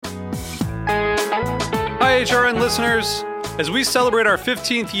HRN listeners. As we celebrate our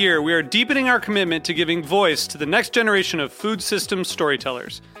 15th year, we are deepening our commitment to giving voice to the next generation of food systems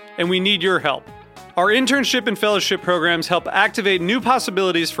storytellers, and we need your help. Our internship and fellowship programs help activate new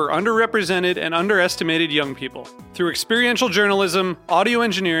possibilities for underrepresented and underestimated young people through experiential journalism, audio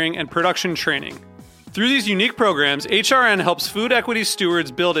engineering, and production training. Through these unique programs, HRN helps food equity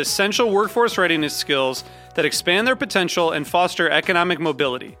stewards build essential workforce readiness skills that expand their potential and foster economic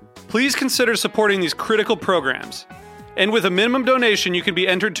mobility. Please consider supporting these critical programs. And with a minimum donation, you can be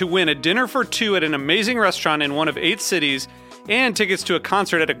entered to win a dinner for two at an amazing restaurant in one of 8 cities and tickets to a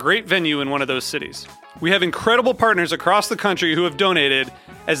concert at a great venue in one of those cities. We have incredible partners across the country who have donated,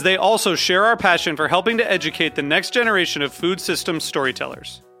 as they also share our passion for helping to educate the next generation of food systems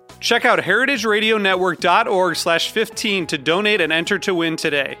storytellers. Check out heritageradionetwork.org/15 to donate and enter to win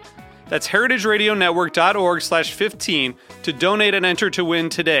today. That's heritageradionetwork.org/15 to donate and enter to win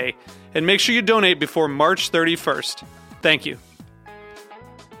today. And make sure you donate before March 31st. Thank you.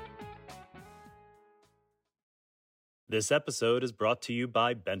 This episode is brought to you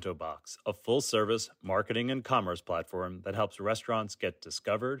by Bento Box, a full-service marketing and commerce platform that helps restaurants get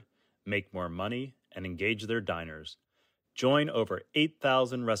discovered, make more money, and engage their diners. Join over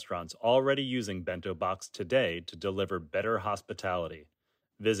 8,000 restaurants already using Bento Box today to deliver better hospitality.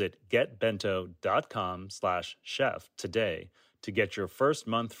 Visit getbento.com/chef today to get your first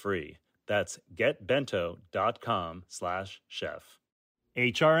month free. That's getbento.com/chef.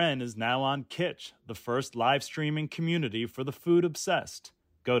 HRN is now on Kitsch, the first live streaming community for the food obsessed.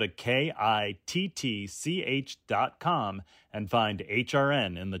 Go to kittch.com and find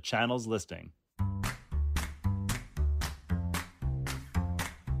HRN in the channel's listing.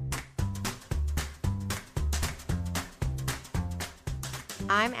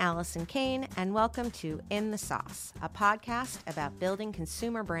 I'm Allison Kane, and welcome to In the Sauce, a podcast about building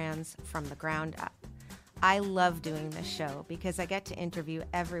consumer brands from the ground up. I love doing this show because I get to interview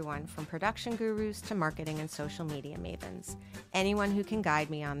everyone from production gurus to marketing and social media mavens, anyone who can guide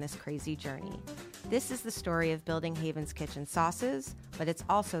me on this crazy journey. This is the story of building Haven's Kitchen sauces, but it's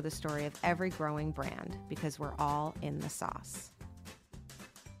also the story of every growing brand because we're all in the sauce.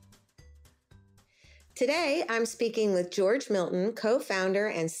 Today, I'm speaking with George Milton, co-founder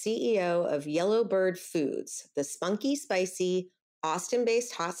and CEO of Yellowbird Foods, the spunky, spicy,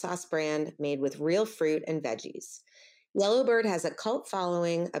 Austin-based hot sauce brand made with real fruit and veggies. Yellowbird has a cult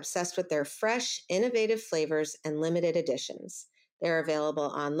following obsessed with their fresh, innovative flavors and limited editions. They're available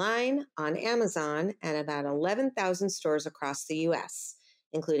online, on Amazon, and about 11,000 stores across the U.S.,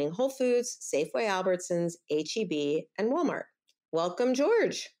 including Whole Foods, Safeway Albertsons, H-E-B, and Walmart. Welcome,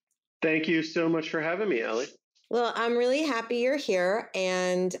 George. Thank you so much for having me, Allie. Well, I'm really happy you're here,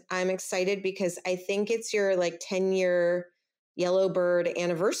 and I'm excited because I think it's your 10-year Yellowbird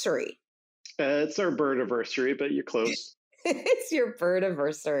anniversary. It's our bird anniversary, but you're close. It's your bird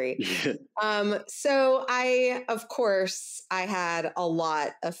anniversary. So I had a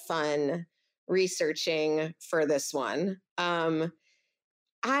lot of fun researching for this one. I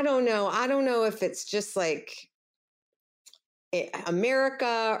don't know if it's just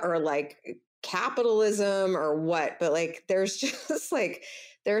America or capitalism or what, but there's just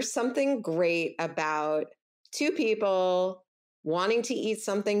there's something great about two people wanting to eat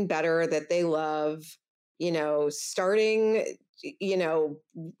something better that they love, starting,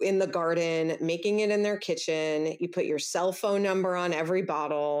 in the garden, making it in their kitchen. You put your cell phone number on every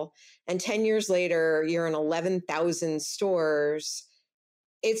bottle, and 10 years later, you're in 11,000 stores.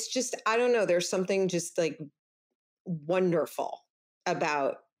 It's just, I don't know, there's something just wonderful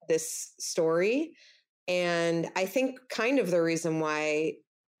about this story. And I think kind of the reason why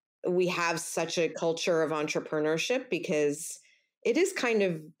we have such a culture of entrepreneurship, because it is kind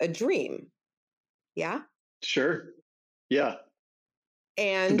of a dream. Yeah. Sure. Yeah.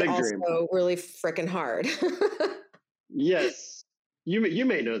 And also dream. Really freaking hard. Yes. You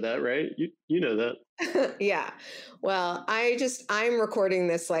may know that, right? You know that. Yeah. Well, I'm recording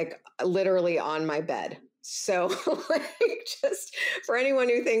this literally on my bed. So just for anyone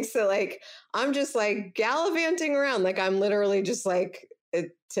who thinks that I'm just gallivanting around, I'm literally just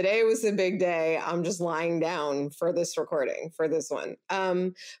today was a big day. I'm just lying down for this recording for this one.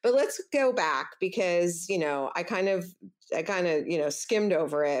 But let's go back because, I kind of, skimmed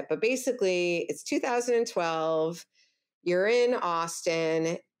over it, but basically it's 2012. You're in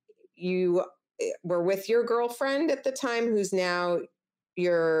Austin. You were with your girlfriend at the time, who's now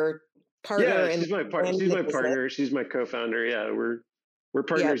your partner. Yeah, she's my partner. She's my partner. She's my co-founder. Yeah, we're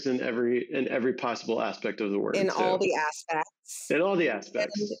partners in every possible aspect of the word. In all the aspects. In all the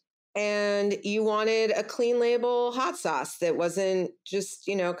aspects. and you wanted a clean label hot sauce that wasn't just,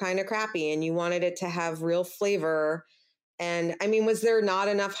 kind of crappy, and you wanted it to have real flavor. And I mean, was there not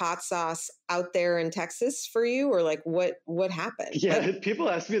enough hot sauce out there in Texas for you, or like what happened? Yeah, people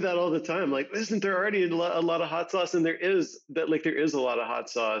ask me that all the time. Like, isn't there already a lot of hot sauce? And there is a lot of hot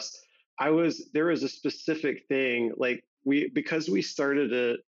sauce. There was a specific thing, like because we started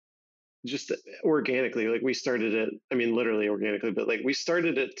it just organically, like we started it, I mean, literally organically, but like we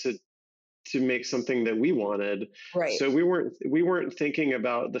started it to make something that we wanted. Right. So we weren't thinking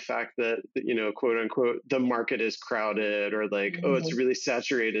about the fact that, quote unquote, the market is crowded, or like, oh, it's really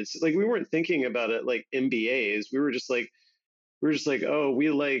saturated. So, like, we weren't thinking about it like MBAs. We were just like, oh, we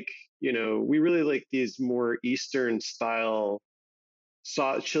really like these more Eastern style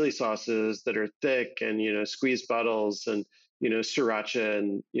chili sauces that are thick, and, squeeze bottles, and, sriracha,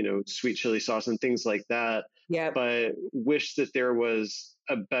 and, sweet chili sauce and things like that. Yeah. But wish that there was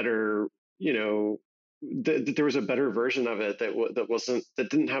a better, that there was a better version of it that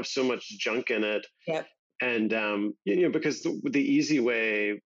didn't have so much junk in it. Yep. And, because the easy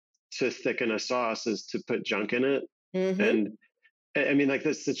way to thicken a sauce is to put junk in it. Mm-hmm. And I mean, like,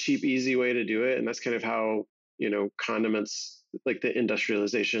 that's the cheap, easy way to do it. And that's kind of how, condiments, like the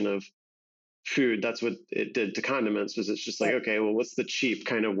industrialization of food, that's what it did to condiments, was it's just like, okay, well, what's the cheap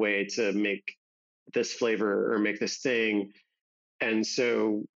kind of way to make this flavor or make this thing? And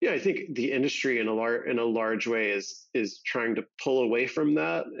so, yeah, I think the industry in a large way is trying to pull away from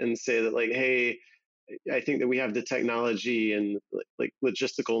that and say that, like, hey, I think that we have the technology and like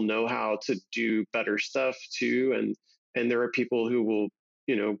logistical know-how to do better stuff too. And there are people who will,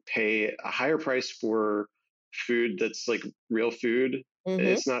 pay a higher price for food that's like real food.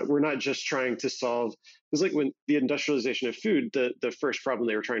 Mm-hmm. We're not just trying to solve, it's like when the industrialization of food, the first problem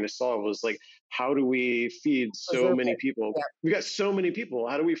they were trying to solve was like, how do we feed so many people? Yeah. We got so many people.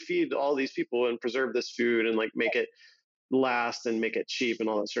 How do we feed all these people and preserve this food and like make it last and make it cheap and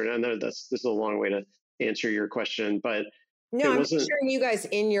all that sort of, I know this is a long way to answer your question, but no, I'm picturing you guys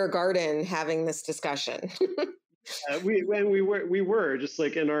in your garden having this discussion. we were just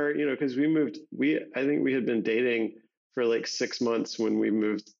like in our, because I think we had been dating for like 6 months when we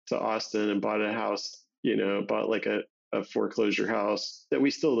moved to Austin and bought a house, bought like a foreclosure house that we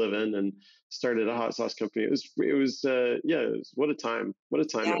still live in, and started a hot sauce company. It was what a time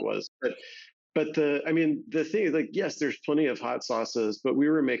Yeah. it was. But the thing is, like, yes, there's plenty of hot sauces, but we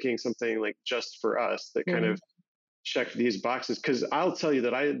were making something like just for us that kind of checked these boxes. Because I'll tell you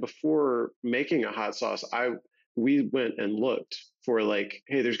that before making a hot sauce, we went and looked for like,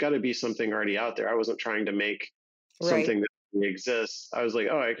 hey, there's got to be something already out there. I wasn't trying to make something that already exists. I was like,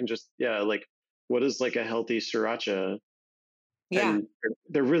 oh, I can just, like, what is like a healthy sriracha? Yeah. And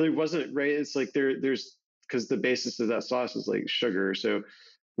there really wasn't, right? It's like there's, because the basis of that sauce is like sugar. So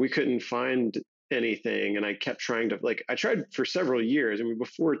we couldn't find anything. And I kept trying to, like, I tried for several years. I mean,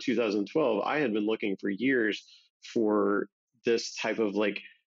 before 2012, I had been looking for years for this type of like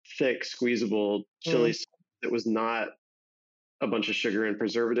thick, squeezable chili sauce that was not a bunch of sugar and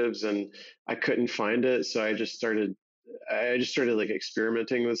preservatives, and I couldn't find it. So I just started like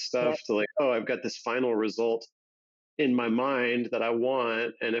experimenting with stuff to like, oh, I've got this final result in my mind that I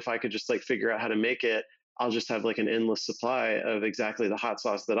want. And if I could just like figure out how to make it, I'll just have like an endless supply of exactly the hot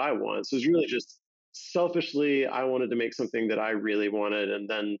sauce that I want. So it's really just selfishly, I wanted to make something that I really wanted. And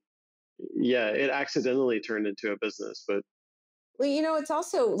then, it accidentally turned into a business. But well, it's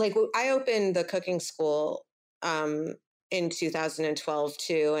also like, I opened the cooking school in 2012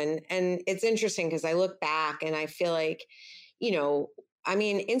 too. And it's interesting because I look back and I feel like, I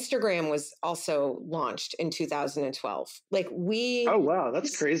mean, Instagram was also launched in 2012. Like oh, wow,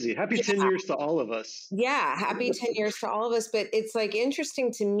 that's crazy. Happy 10 years to all of us. Yeah. Happy 10 years to all of us. But it's like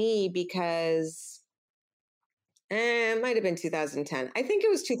interesting to me because it might have been 2010. I think it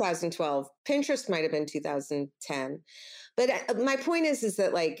was 2012. Pinterest might have been 2010. But my point is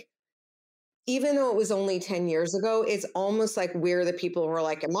that like, even though it was only 10 years ago, it's almost like we're the people who are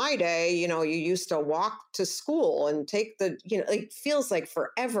like, in my day, you used to walk to school and take the, it feels like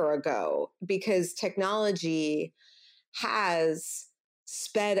forever ago, because technology has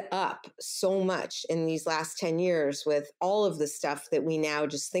sped up so much in these last 10 years with all of the stuff that we now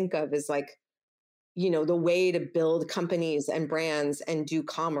just think of as like, the way to build companies and brands and do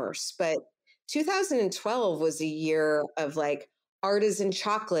commerce. But 2012 was a year of like artisan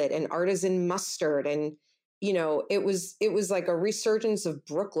chocolate and artisan mustard, and it was like a resurgence of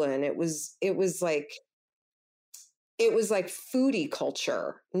Brooklyn. It was like foodie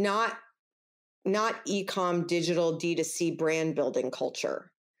culture, not e-com digital D2C brand building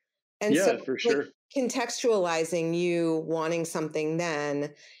culture. And so for sure, like, contextualizing you wanting something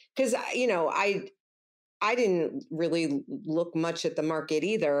then, because I didn't really look much at the market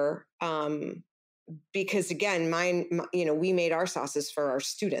either, because again, we made our sauces for our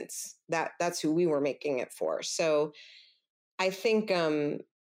students. That's who we were making it for. So I think,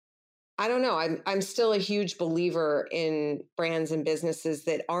 I don't know. I'm still a huge believer in brands and businesses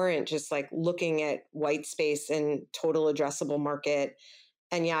that aren't just like looking at white space and total addressable market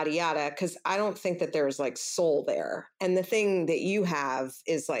and yada yada, because I don't think that there's like soul there. And the thing that you have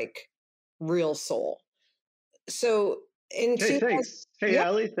is like real soul. So in Hey, thanks. Hey, yeah,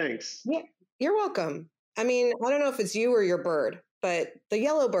 Allie, thanks. yeah, you're welcome. I mean, I don't know if it's you or your bird, but the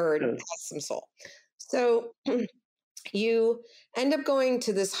yellow bird has some soul. So you end up going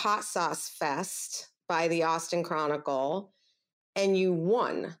to this hot sauce fest by the Austin Chronicle, and you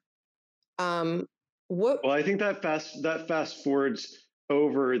won. What? Well, I think that fast forwards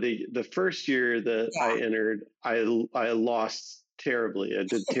over the first year that I entered. I lost terribly. I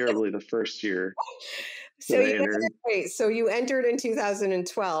did terribly the first year. So you entered in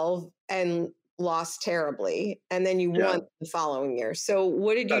 2012 and lost terribly, and then you won the following year. So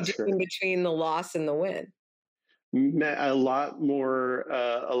what did you do in between the loss and the win? A lot more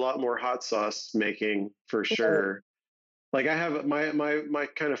hot sauce making for sure. Like I have my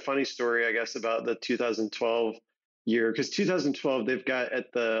kind of funny story, I guess, about the 2012 year, because 2012 they've got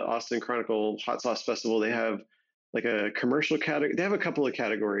at the Austin Chronicle Hot Sauce Festival, they have like a commercial category. They have a couple of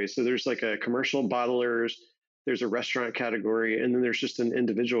categories. So there's like a commercial bottlers, there's a restaurant category, and then there's just an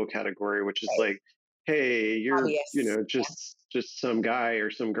individual category, which is like, hey, you're just some guy or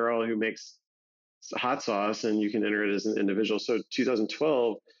some girl who makes hot sauce, and you can enter it as an individual. So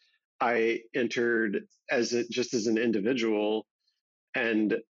 2012, I entered as an individual,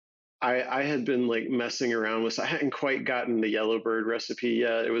 and I had been like messing around with. I hadn't quite gotten the Yellowbird recipe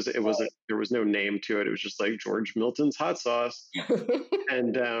yet. There was no name to it. It was just like George Milton's hot sauce,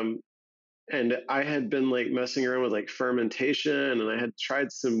 and I had been like messing around with like fermentation, and I had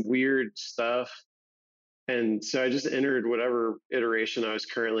tried some weird stuff. And so I just entered whatever iteration I was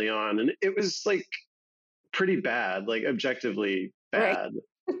currently on, and it was like pretty bad, like objectively bad.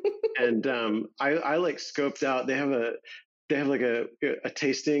 Right. And I like scoped out. They have like a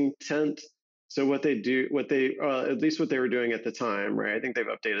tasting tent. So what they at least what they were doing at the time, right? I think they've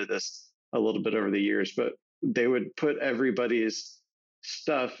updated this a little bit over the years, but they would put everybody's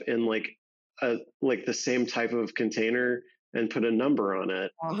stuff in like the same type of container and put a number on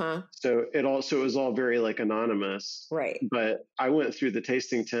it. So it was all very like anonymous. Right. But I went through the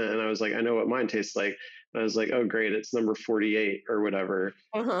tasting tent and I was like, I know what mine tastes like. And I was like, oh great, it's number 48 or whatever.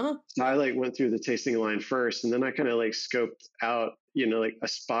 So I like went through the tasting line first, and then I kind of like scoped out, like a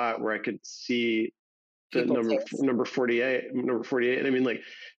spot where I could see the number 48. And I mean, like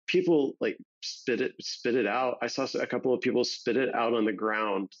people like spit it out. I saw a couple of people spit it out on the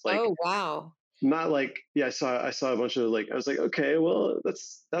ground. Like, oh wow. Not like, I saw a bunch of like, I was like, okay, well,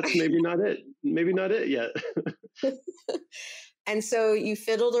 that's maybe not it yet. And so you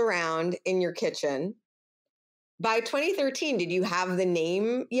fiddled around in your kitchen. By 2013, did you have the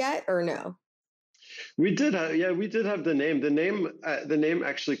name yet or no? We did have the name. The name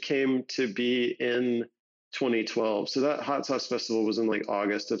actually came to be in 2012. So that Hot Sauce Festival was in like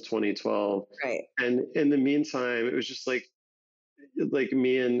August of 2012. Right. And in the meantime, it was just like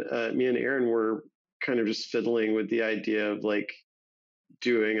me and Aaron were kind of just fiddling with the idea of like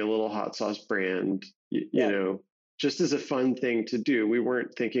doing a little hot sauce brand, you know, just as a fun thing to do. We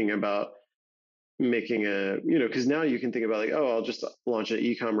weren't thinking about making because now you can think about like, oh, I'll just launch an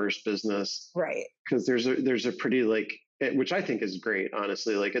e-commerce business, right? Because there's a pretty like, which I think is great,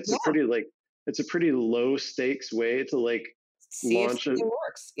 honestly. Like it's a pretty low stakes way to like launch it.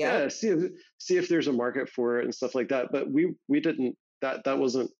 Works. See if there's a market for it and stuff like that. But we didn't, that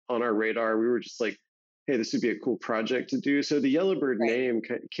wasn't on our radar. We were just like, hey, this would be a cool project to do. So the Yellowbird name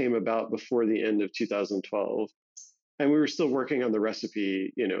came about before the end of 2012. And we were still working on the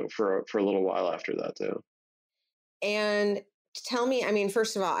recipe, for a little while after that too. And tell me, I mean,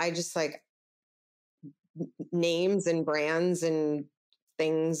 first of all, I just like names and brands and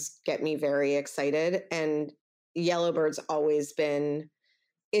things get me very excited. And Yellowbird's always been,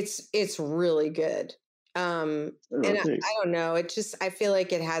 it's really good. And I don't know, I feel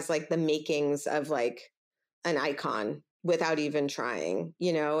like it has like the makings of like an icon without even trying,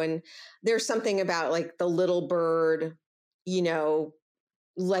 and there's something about like the little bird,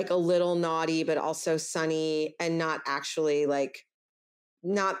 like a little naughty, but also sunny, and not actually like,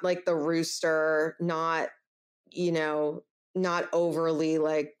 not like the rooster, not, not overly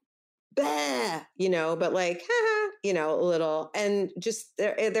like, bah, but like, a little, and just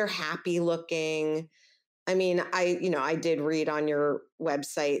they're happy looking. I mean, I did read on your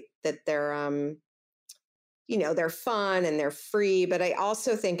website that they're they're fun and they're free, but I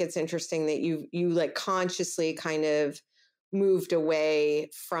also think it's interesting that you like consciously kind of moved away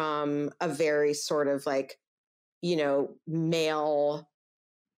from a very sort of like, male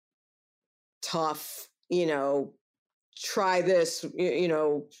tough, try this,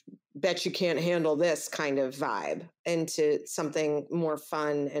 bet you can't handle this kind of vibe into something more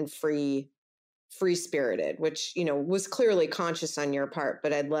fun and free spirited, which, was clearly conscious on your part,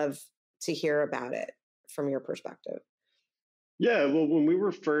 but I'd love to hear about it from your perspective. Yeah, well, when we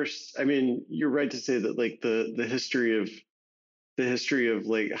were first, I mean, you're right to say that like the history of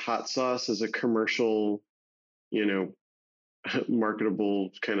like hot sauce as a commercial, you know,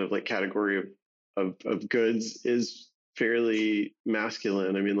 marketable kind of like category of goods is fairly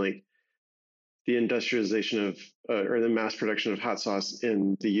masculine. I mean, like the industrialization of or the mass production of hot sauce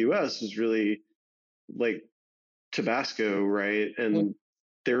in the U.S. was really like Tabasco, right? And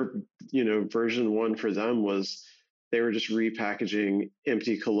their version one for them was they were just repackaging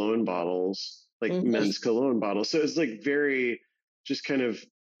empty cologne bottles, like men's cologne bottles. So it's like very just kind of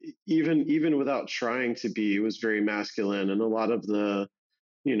even without trying to be, it was very masculine. And a lot of the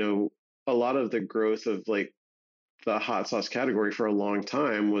growth of like the hot sauce category for a long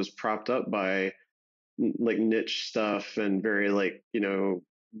time was propped up by like niche stuff and very like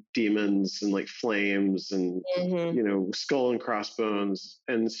demons and like flames and skull and crossbones.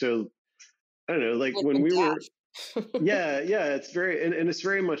 And so I don't know, like when we were yeah, it's very and it's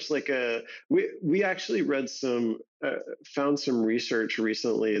very much like we actually read found some research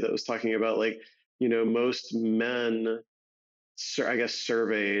recently that was talking about like most men, I guess,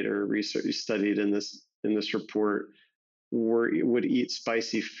 surveyed or research studied in this report would eat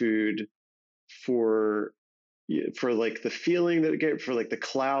spicy food for like the feeling that it gave, for like the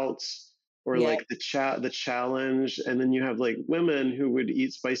clouts or like the challenge. And then you have like women who would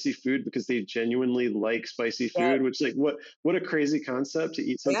eat spicy food because they genuinely like spicy food, which like what a crazy concept to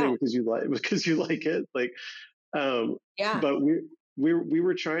eat something because you like it. Like but we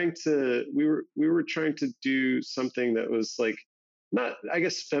were trying to do something that was like not, I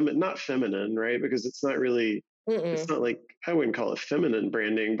guess, not feminine, right? Because it's not really it's not like, I wouldn't call it feminine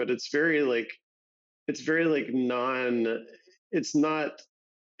branding, but it's very like non, it's not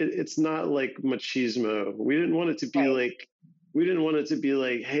like machismo. We didn't want it to be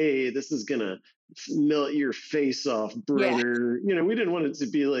like, hey, this is gonna melt your face off, brother. We didn't want it to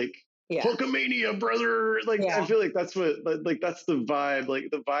be like Hulkamania, brother. Like I feel like that's what like that's the vibe. Like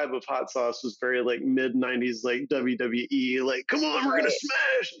the vibe of hot sauce was very like mid-90s like WWE, like come on, we're gonna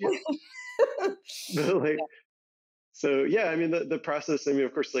smash. But like so yeah, I mean the process, I mean,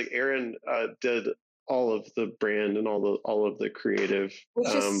 of course, like Erin did all of the brand and all of the creative,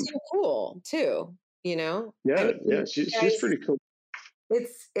 which is so cool too. Yeah, she's pretty cool.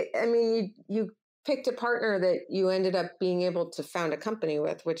 I mean, you picked a partner that you ended up being able to found a company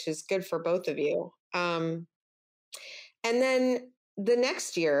with, which is good for both of you. And then the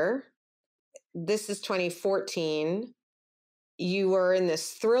next year, this is 2014, you were in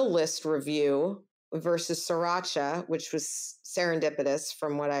this Thrill List review versus Sriracha, which was serendipitous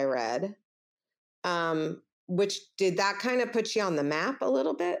from what I read. Which did that kind of put you on the map a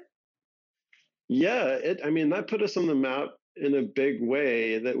little bit? Yeah, I mean, that put us on the map in a big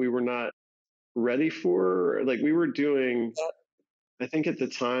way that we were not ready for. Like we were doing, I think at the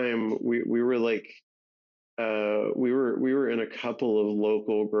time we were like, we were in a couple of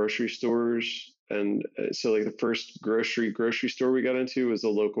local grocery stores. And so like the first grocery store we got into was a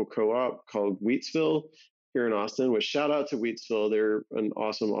local co-op called Wheatsville here in Austin, which shout out to Wheatsville. They're an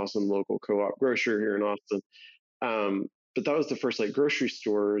awesome local co-op grocer here in Austin. But that was the first like grocery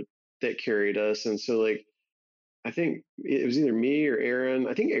store that carried us. And so like, I think it was either me or Erin.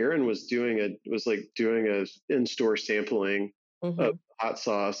 I think Erin was doing a in-store sampling of hot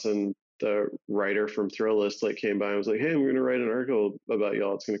sauce, and the writer from Thrill List like came by and was like, "Hey, I'm going to write an article about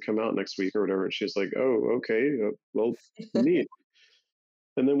y'all. It's going to come out next week or whatever." And she's like, "Oh, okay, well, neat."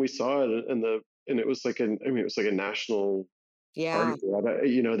 And then we saw it, and it was like it was like a national article,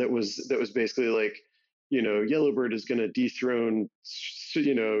 that was basically like, Yellowbird is going to dethrone,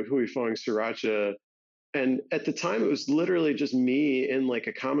 Huy Fong Sriracha. And at the time, it was literally just me in like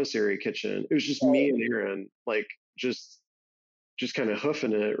a commissary kitchen. It was just me and Erin, like just kind of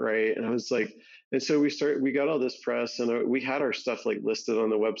hoofing it, right? And I was like, and so we got all this press, and we had our stuff like listed on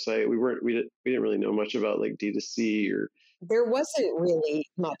the website. We didn't really know much about like D2C, or there wasn't really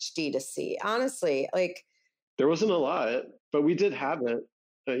much D2C, honestly. Like there wasn't a lot, but we did have it.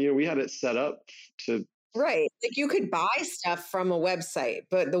 We had it set up to Right. Like you could buy stuff from a website,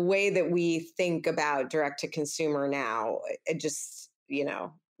 but the way that we think about direct to consumer now, it just,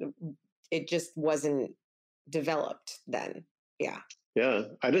 it just wasn't developed then. Yeah. Yeah,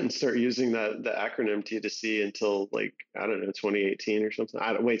 I didn't start using the acronym T2C until like, I don't know, 2018 or something.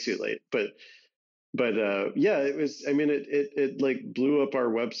 Way too late. But yeah, it was. I mean, it like blew up our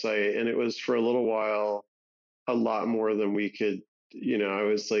website, and it was for a little while a lot more than we could. I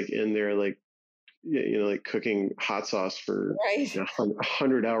was like in there like like cooking hot sauce for Right.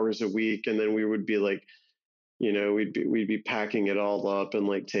 100 hours a week, and then we would be like, we'd be packing it all up and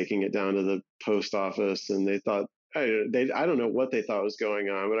like taking it down to the post office, and they thought. I don't know what they thought was going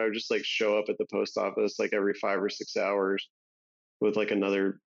on, but I would just like show up at the post office like every 5 or 6 hours with like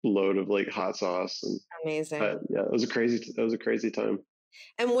another load of like hot sauce. And Amazing. yeah, it was a crazy time.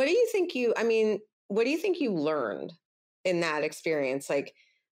 And what do you think you learned in that experience? Like,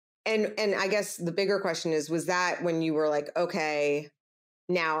 and I guess the bigger question is, was that when you were like, okay,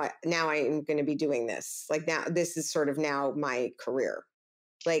 now I am going to be doing this. Like now this is sort of now my career.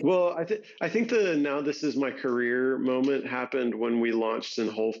 Like, well, I think the now this is my career moment happened when we launched in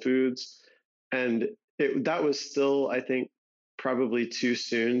Whole Foods, and that was still, I think, probably too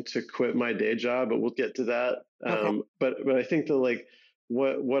soon to quit my day job, but we'll get to that. okay. But I think that like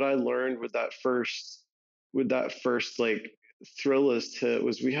what I learned with that first like Thrillist hit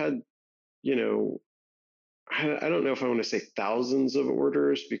was we had, I don't know if I want to say thousands of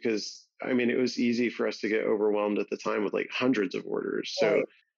orders, because I mean, it was easy for us to get overwhelmed at the time with like hundreds of orders. So Right.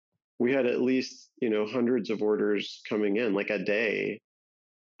 we had at least, hundreds of orders coming in like a day.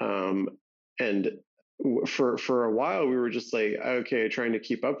 And for a while we were just like, okay, trying to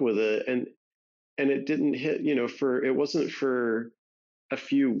keep up with it. And it didn't hit, it wasn't for a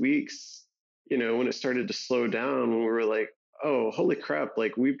few weeks, when it started to slow down, when we were like, oh, holy crap,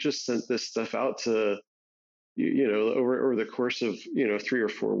 like we've just sent this stuff out to, over the course of 3 or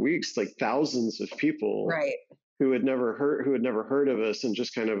 4 weeks, like thousands of people, Right. who had never heard of us, and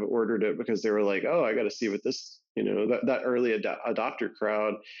just kind of ordered it because they were like, oh, I got to see what this, that early adopter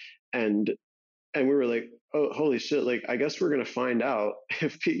crowd, and we were like, oh, holy shit, like I guess we're gonna find out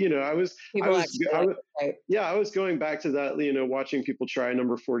if I was Right. yeah, I was going back to that, watching people try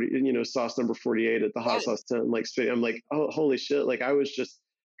number 40, sauce number 48 at the hot sauce tent, like I'm like, oh, holy shit, like I was just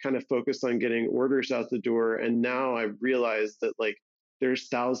kind of focused on getting orders out the door, and now I realized that like there's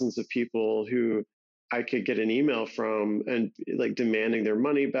thousands of people who I could get an email from and like demanding their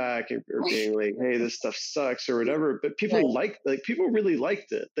money back, or being like, hey, this stuff sucks or whatever. But people people really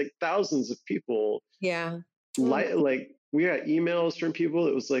liked it. Like thousands of people. Yeah. Like we got emails from people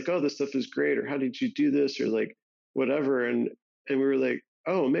that was like, oh, this stuff is great, or how did you do this, or like whatever. And we were like,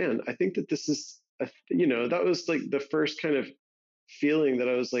 oh man, I think that this is, that was like the first kind of feeling that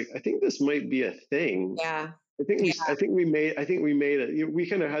I was like, I think this might be a thing. Yeah. I think we made it. We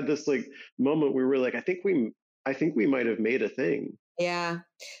kind of had this like moment where we were like, I think we might have made a thing. Yeah.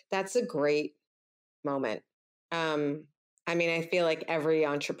 That's a great moment. I mean, I feel like every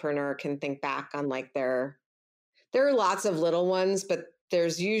entrepreneur can think back on like there are lots of little ones, but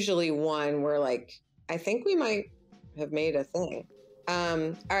there's usually one where like, I think we might have made a thing.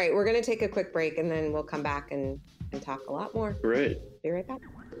 All right, we're going to take a quick break, and then we'll come back and talk a lot more. Right. Be right back.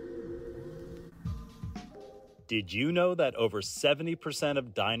 Did you know that over 70%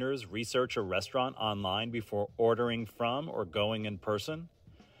 of diners research a restaurant online before ordering from or going in person?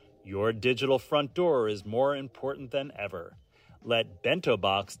 Your digital front door is more important than ever. Let Bento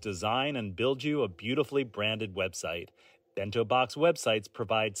Box design and build you a beautifully branded website. Bento Box websites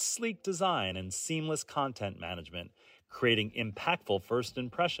provide sleek design and seamless content management, creating impactful first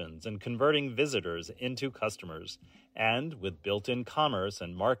impressions and converting visitors into customers. And with built-in commerce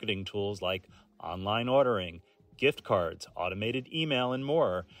and marketing tools like online ordering, gift cards, automated email, and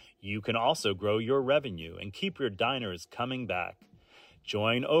more, you can also grow your revenue and keep your diners coming back.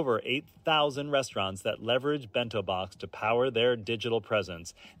 Join over 8,000 restaurants that leverage Bento Box to power their digital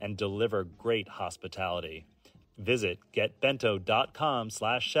presence and deliver great hospitality. Visit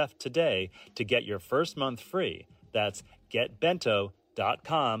getbento.com/chef today to get your first month free. That's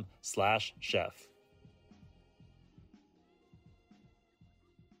getbento.com/chef.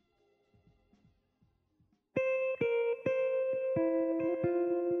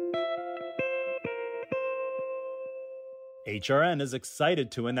 HRN is excited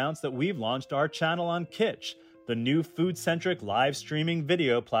to announce that we've launched our channel on Kitsch, the new food-centric live streaming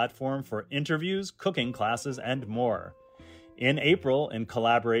video platform for interviews, cooking classes, and more. In April, in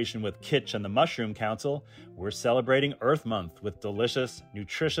collaboration with Kitsch and the Mushroom Council, we're celebrating Earth Month with delicious,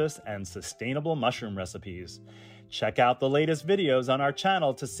 nutritious, and sustainable mushroom recipes. Check out the latest videos on our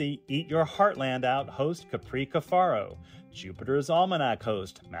channel to see Eat Your Heartland Out host Capri Cafaro, Jupiter's Almanac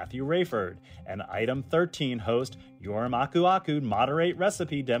host Matthew Rayford, and Item 13 host Yoram Aku Aku moderate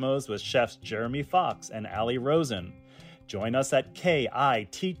recipe demos with chefs Jeremy Fox and Ali Rosen. Join us at kittch.com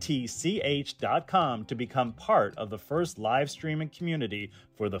to become part of the first live streaming community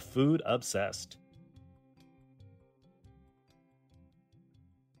for the food obsessed.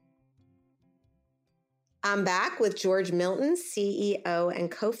 I'm back with George Milton, CEO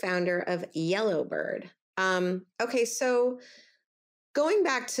and co-founder of Yellowbird. Okay, so going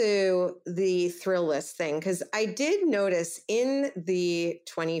back to the thrill list thing, because I did notice in the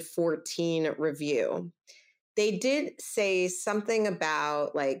 2014 review, they did say something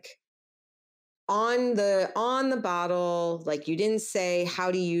about like on the bottle, like you didn't say how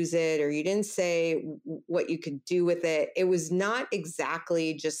to use it or you didn't say what you could do with it. It was not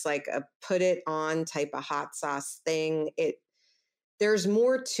exactly just like a put it on type of hot sauce thing. There's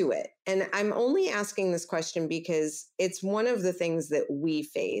more to it. And I'm only asking this question because it's one of the things that we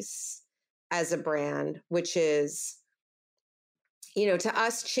face as a brand, which is, you know, to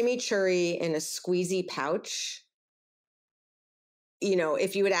us, chimichurri in a squeezy pouch. You know,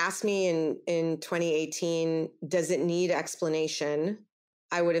 if you had asked me in 2018, does it need explanation?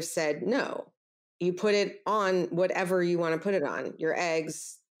 I would have said no. You put it on whatever you want to put it on, your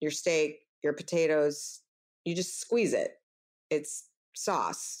eggs, your steak, your potatoes, you just squeeze it. It's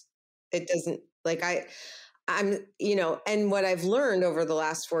sauce. It doesn't like I'm, you know, and what I've learned over the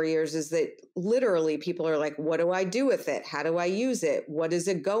last 4 years is that literally people are like, what do I do with it? How do I use it? What does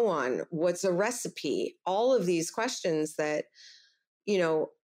it go on? What's a recipe? All of these questions that, you know,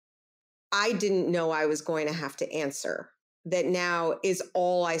 I didn't know I was going to have to answer, that now is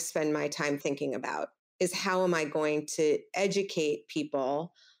all I spend my time thinking about is how am I going to educate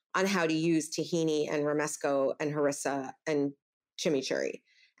people on how to use tahini and romesco and harissa and chimichurri,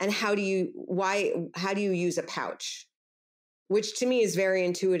 and how do you use a pouch, which to me is very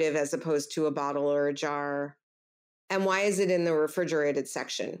intuitive as opposed to a bottle or a jar. And why is it in the refrigerated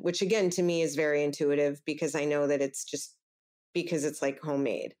section, which again to me is very intuitive because I know that it's just because it's like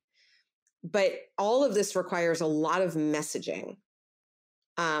homemade. But all of this requires a lot of messaging.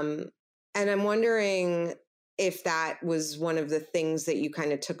 And I'm wondering if that was one of the things that you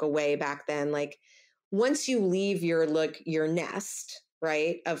kind of took away back then. Like once you leave your nest,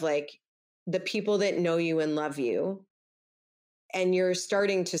 right, of like the people that know you and love you, and you're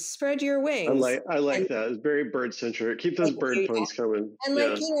starting to spread your wings. I like that. It's very bird centric. Keep those bird puns coming. And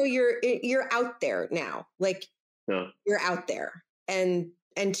like, you know, you're out there now. Like you're out there. And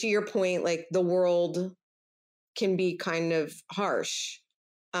to your point, like the world can be kind of harsh.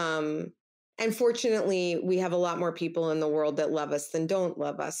 And fortunately, we have a lot more people in the world that love us than don't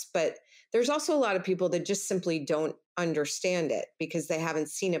love us. But there's also a lot of people that just simply don't understand it because they haven't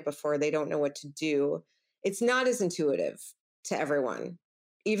seen it before. They don't know what to do. It's not as intuitive to everyone,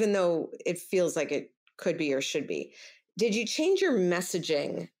 even though it feels like it could be or should be. Did you change your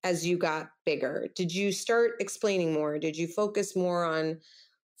messaging as you got bigger? Did you start explaining more? Did you focus more on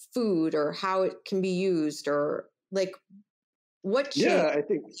food or how it can be used, or like what changed? Yeah, I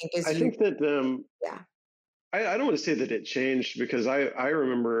think that I don't want to say that it changed because I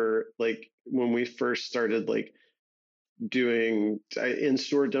remember like when we first started like doing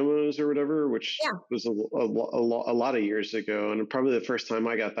in-store demos or whatever, which was a lot of years ago, and probably the first time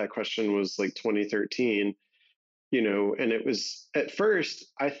I got that question was like 2013. You know, and it was at first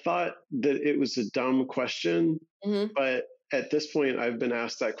I thought that it was a dumb question, but at this point I've been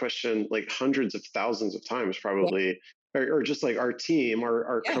asked that question like hundreds of thousands of times probably, or just like our team,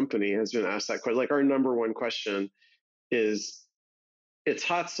 our company has been asked that question. Like our number one question is, it's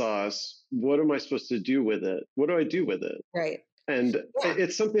hot sauce. What am I supposed to do with it? What do I do with it? Right. And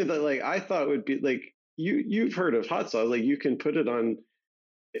it's something that like I thought would be like, you've heard of hot sauce, like you can put it on,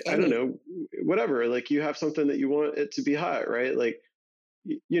 I don't know, whatever, like you have something that you want it to be hot, right? Like,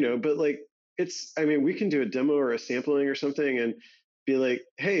 you know, but like I mean, we can do a demo or a sampling or something and be like,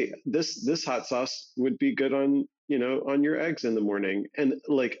 hey, this hot sauce would be good on, you know, on your eggs in the morning. And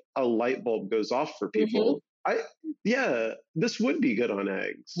like a light bulb goes off for people. This would be good on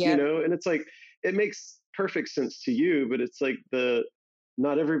eggs, you know? And it's like, it makes perfect sense to you, but it's like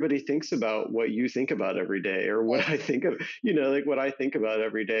not everybody thinks about what you think about every day or what I think of, you know, like what I think about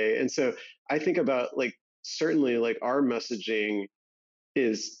every day. And so I think about like, certainly like our messaging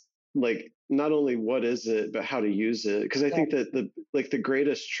is like, not only what is it, but how to use it. Cause I think that the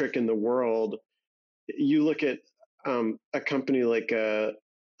greatest trick in the world, you look at a company like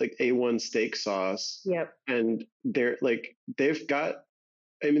A1 steak sauce, and they're like, they've got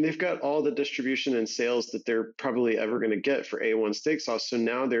I mean, they've got all the distribution and sales that they're probably ever going to get for A1 steak sauce. So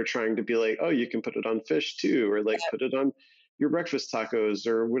now they're trying to be like, oh, you can put it on fish too, or like put it on your breakfast tacos,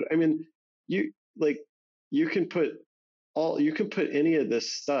 or what. I mean, you like you can put any of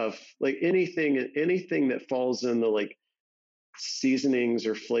this stuff, like anything that falls in the like seasonings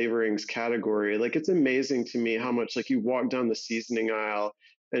or flavorings category. Like, it's amazing to me how much, like, you walk down the seasoning aisle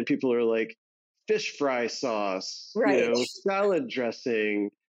and people are like, fish fry sauce, Right. salad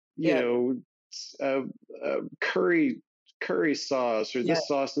dressing, you Yep. know, curry sauce, or Yep. this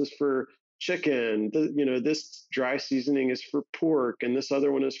sauce is for chicken. This dry seasoning is for pork, and this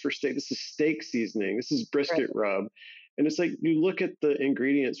other one is for steak. This is steak seasoning. This is brisket rub. And it's like, you look at the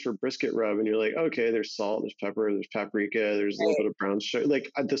ingredients for brisket rub and you're like, okay, there's salt, there's pepper, there's paprika, there's a little bit of brown sugar. Like,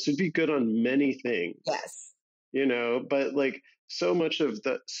 this would be good on many things. Yes. But like, so much of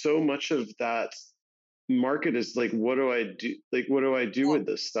that market is like, what do I do? Like, what do I do with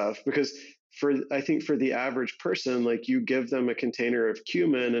this stuff? Because I think for the average person, like, you give them a container of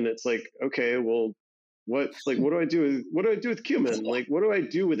cumin and it's like, okay, well, what do I do with cumin? Like, what do I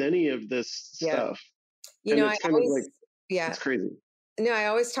do with any of this stuff? I always, it's crazy. No, I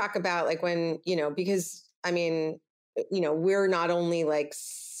always talk about like when, because I mean, we're not only like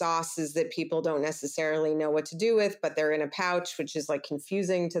sauces that people don't necessarily know what to do with, but they're in a pouch, which is like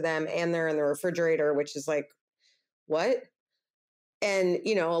confusing to them, and they're in the refrigerator, which is like, what? And,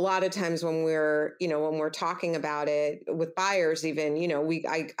 a lot of times when we're talking about it with buyers, even,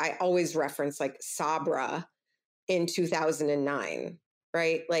 I always reference like Sabra in 2009,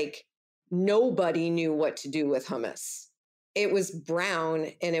 right? Like, nobody knew what to do with hummus. It was brown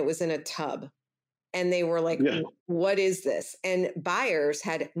and it was in a tub. And they were like, what is this? And buyers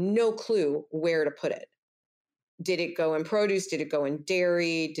had no clue where to put it. Did it go in produce? Did it go in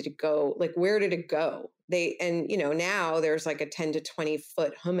dairy? Did it go, like, where did it go? Now there's like a 10 to 20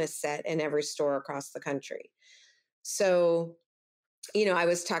 foot hummus set in every store across the country. So, I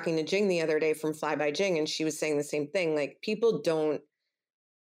was talking to Jing the other day from Fly by Jing, and she was saying the same thing. Like,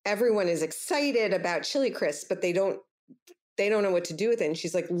 everyone is excited about Chili Crisp, but they don't know what to do with it. And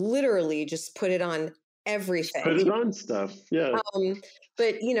she's like, literally just put it on everything. Put it on stuff. Yeah.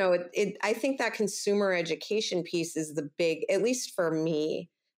 But I think that consumer education piece is the big, at least for me,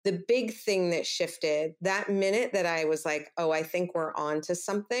 the big thing that shifted that minute that I was like, oh, I think we're on to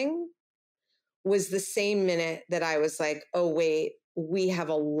something, was the same minute that I was like, oh, wait, we have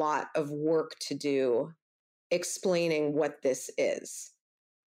a lot of work to do explaining what this is.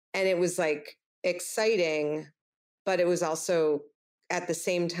 And it was like exciting, but it was also at the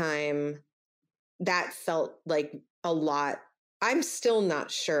same time that felt like a lot. I'm still not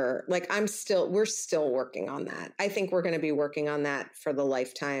sure. Like, we're still working on that. I think we're going to be working on that for the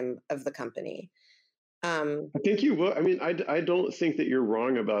lifetime of the company. I think you will. I mean, I don't think that you're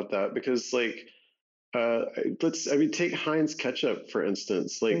wrong about that, because like, take Heinz ketchup, for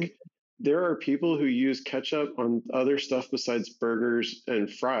instance. Like, there are people who use ketchup on other stuff besides burgers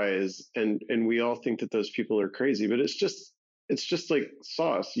and fries, and we all think that those people are crazy, but it's just like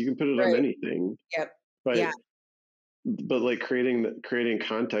sauce. You can put it on anything. Yep. But like creating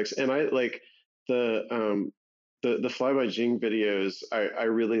context. And I like the Fly by Jing videos. I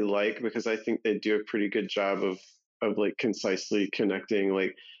really like, because I think they do a pretty good job of like concisely connecting,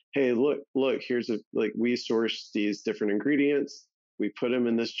 like, hey, look, we source these different ingredients, we put them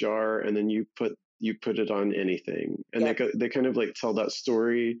in this jar, and then you put it on anything. And they kind of like tell that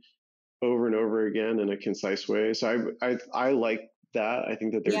story over and over again in a concise way. So I like that. I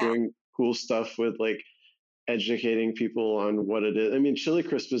think that they're doing cool stuff with like educating people on what it is. I mean, Chili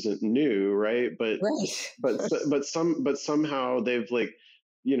Crisp isn't new, right? But somehow they've like,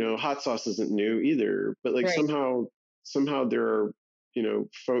 hot sauce isn't new either. But like somehow there are,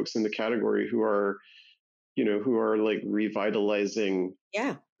 folks in the category who are like revitalizing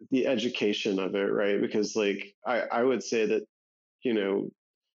the education of it, right? Because like I would say that,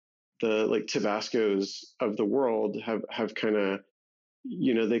 the like Tabascos of the world have kind of,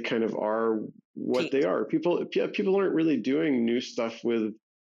 they kind of are what they are. People aren't really doing new stuff with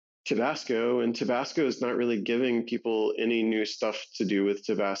Tabasco, and Tabasco is not really giving people any new stuff to do with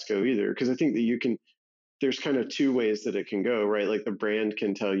Tabasco either. Because I think that there's kind of two ways that it can go, right? Like, the brand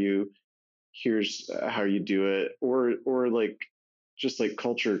can tell you, here's how you do it, or like, just like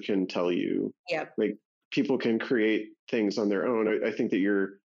culture can tell you, like, people can create things on their own. I think that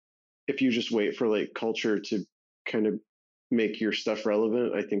if you just wait for like culture to kind of make your stuff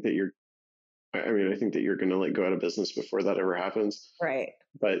relevant, I think that you're going to like go out of business before that ever happens. Right.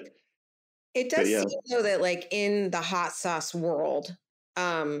 But it does seem though that like in the hot sauce world,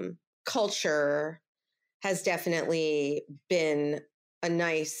 culture has definitely been a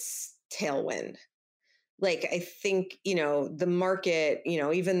nice tailwind. Like, I think, the market,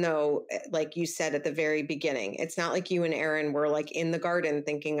 even though, like you said at the very beginning, it's not like you and Aaron were like in the garden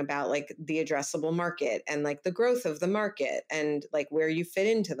thinking about like the addressable market and like the growth of the market and like where you fit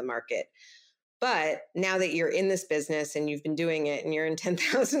into the market. But now that you're in this business and you've been doing it and you're in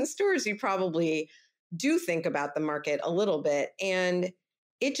 10,000 stores, you probably do think about the market a little bit, and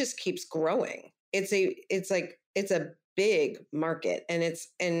it just keeps growing. It's a big market,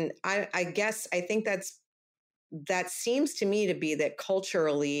 and I guess I think that seems to me to be that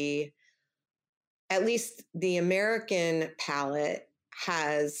culturally, at least the American palate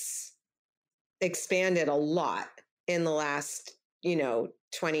has expanded a lot in the last,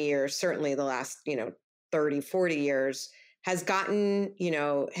 20 years, certainly the last, 30, 40 years, has gotten,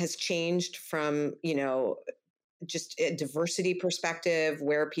 has changed from, just a diversity perspective,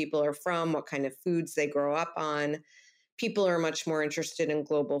 where people are from, what kind of foods they grow up on. People are much more interested in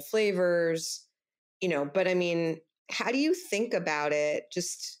global flavors, but I mean, how do you think about it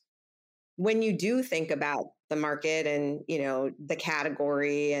just when you do think about the market and, the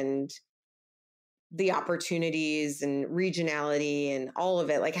category and the opportunities and regionality and all of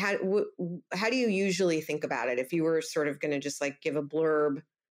it? Like, how do you usually think about it if you were sort of going to just like give a blurb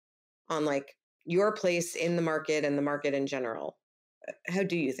on like your place in the market and the market in general? How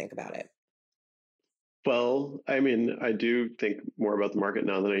do you think about it? Well, I mean, I do think more about the market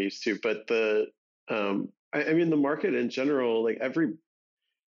now than I used to, but I mean, the market in general, like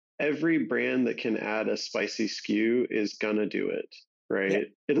every brand that can add a spicy SKU is gonna do it, right? Yeah.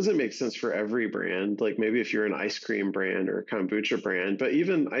 It doesn't make sense for every brand. Like maybe if you're an ice cream brand or a kombucha brand, but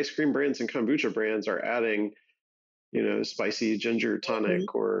even ice cream brands and kombucha brands are adding, spicy ginger tonic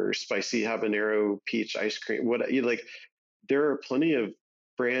Mhm. or spicy habanero peach ice cream. What you like? There are plenty of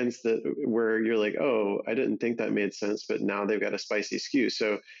brands that where you're like, oh, I didn't think that made sense, but now they've got a spicy SKU.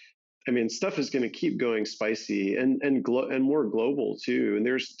 So I mean, stuff is going to keep going spicy and more global too. And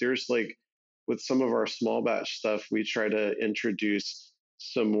there's like with some of our small batch stuff, we try to introduce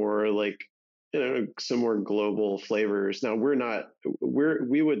some more like some more global flavors. Now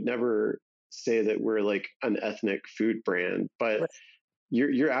we would never say that we're like an ethnic food brand, but Right.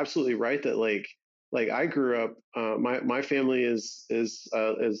 you're absolutely right that like I grew up. My family is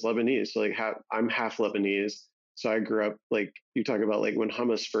Lebanese, so like I'm half Lebanese. So I grew up like you talk about like when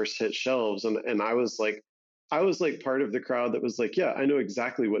hummus first hit shelves, and I was like part of the crowd that was like, yeah, I know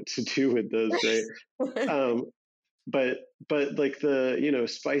exactly what to do with those, right? Um, but like the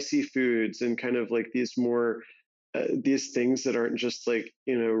spicy foods and kind of like these things that aren't just like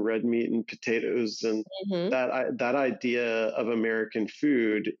red meat and potatoes and Mhm. that idea of American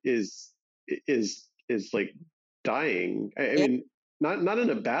food is like dying. I Yeah. mean, not in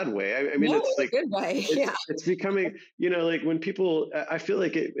a bad way. I mean, No, it's in a like good way. Yeah. it's becoming like when people I feel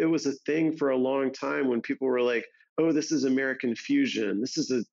like it was a thing for a long time when people were like, oh, this is American fusion, this is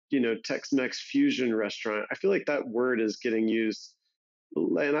a Tex-Mex fusion restaurant. I feel like that word is getting used,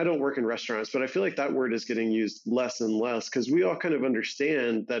 and I don't work in restaurants, but I feel like that word is getting used less and less because we all kind of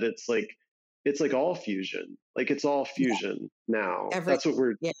understand that it's like all fusion, like it's all Yeah. fusion now.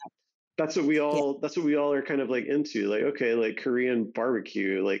 Everything. Yeah. Yeah. That's what we all are kind of like into. Like, okay, like Korean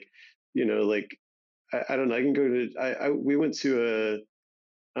barbecue, like like I don't know. I can go to we went to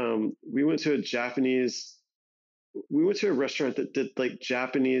a Japanese we went to a restaurant that did like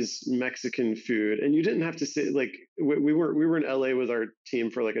Japanese Mexican food, and you didn't have to say like we were in LA with our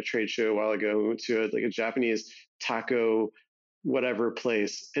team for like a trade show a while ago. We went to like a Japanese taco whatever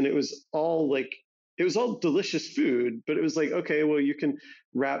place, and it was all delicious food, but it was like, okay, well, you can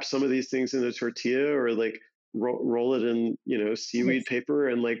wrap some of these things in a tortilla or like roll it in seaweed paper,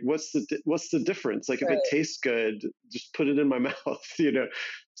 and like what's the difference? Like if it Right. tastes good, just put it in my mouth,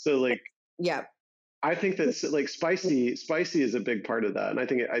 so like Yeah. I think that like spicy is a big part of that, and I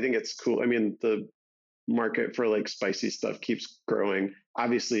think it's cool. I mean, the market for like spicy stuff keeps growing.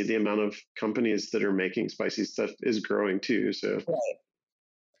 Obviously, the amount of companies that are making spicy stuff is growing too. So Right.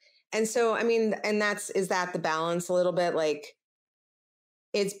 And so, I mean, and is that the balance a little bit? Like,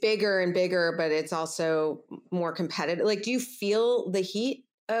 it's bigger and bigger, but it's also more competitive. Like, do you feel the heat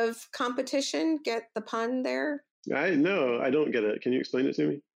of competition? Get the pun there? I don't get it. Can you explain it to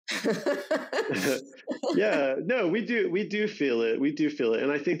me? Yeah, no, we do feel it. We do feel it, and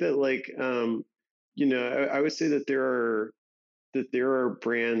I think that like I would say that there are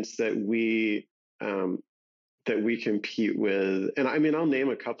brands that we compete with. And I mean, I'll name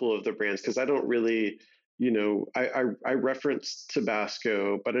a couple of the brands because I don't really, I reference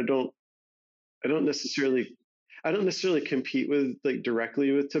Tabasco, but I don't necessarily, I don't necessarily compete with like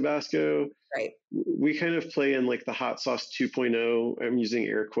directly with Tabasco. Right. We kind of play in like the hot sauce 2.0. I'm using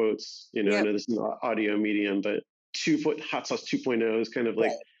air quotes, I Yep. know this is an audio medium, but hot sauce 2.0 is kind of like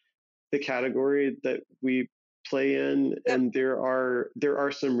Right. the category that we play in. Yep. And there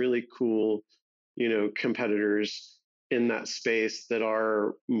are some really cool, competitors in that space that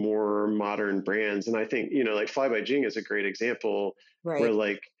are more modern brands. And I think, like Fly by Jing is a great example where Right.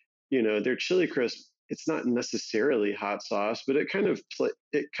 like, their chili crisp, it's not necessarily hot sauce, but it kind of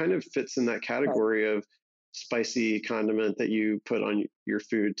fits in that Right. category of spicy condiment that you put on your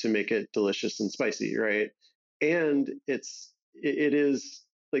food to make it delicious and spicy, right? And it is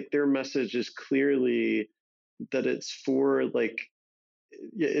like their message is clearly that it's for like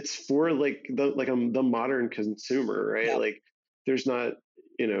the modern consumer, right? Yep. Like there's not,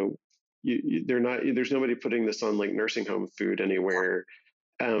 there's nobody putting this on like nursing home food anywhere.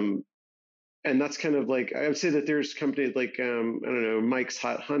 And that's kind of like, I would say that there's companies like, I don't know, Mike's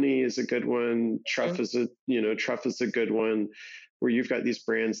Hot Honey is a good one. Truff is a good one, where you've got these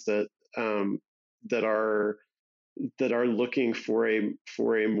brands that are looking for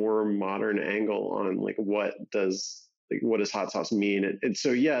a more modern angle on like what does hot sauce mean. And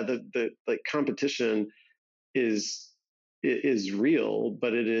so, yeah, the like competition is real,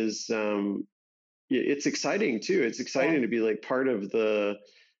 but it is, it's exciting too. It's exciting to be like part of the,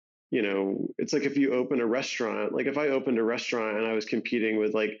 it's like if you open a restaurant, like if I opened a restaurant and I was competing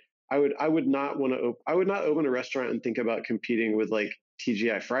with like, I would not open a restaurant and think about competing with like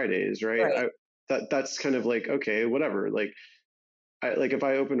TGI Fridays, right? Right. That's kind of like, okay, whatever. Like if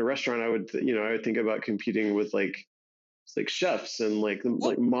I opened a restaurant, I would think about competing with like chefs and like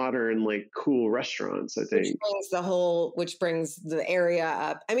modern, like cool restaurants, I think. Which brings the area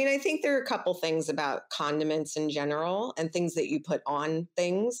up. I mean, I think there are a couple things about condiments in general and things that you put on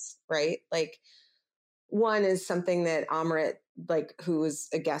things, right? Like one is something that Amrit, like who was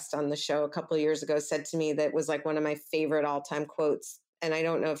a guest on the show a couple of years ago, said to me that was like one of my favorite all-time quotes. And I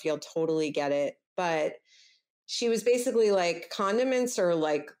don't know if you'll totally get it, but she was basically like, condiments are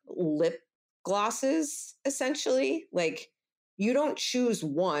like lip glosses, essentially. Like you don't choose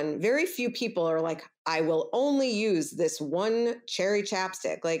one. Very few people are like, I will only use this one cherry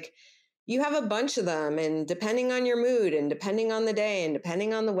chapstick. Like you have a bunch of them, and depending on your mood and depending on the day and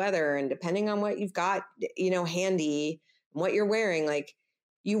depending on the weather and depending on what you've got, handy and what you're wearing, like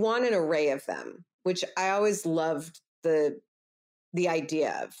you want an array of them, which I always loved the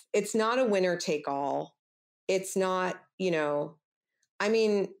idea of. It's not a winner take all. It's not, I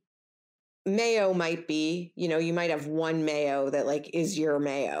mean, mayo might be, you might have one mayo that like is your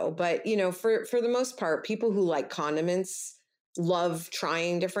mayo, but for the most part, people who like condiments love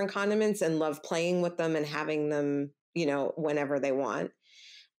trying different condiments and love playing with them and having them, whenever they want.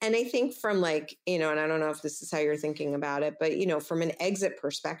 And I think from like, and I don't know if this is how you're thinking about it, but from an exit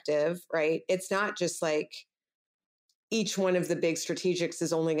perspective, right? It's not just like each one of the big strategics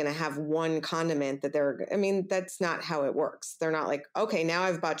is only going to have one condiment that that's not how it works. They're not like, okay, now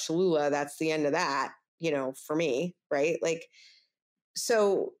I've bought Cholula. That's the end of that, for me. Right. Like,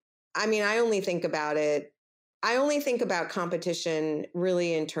 so, I mean, I only think about competition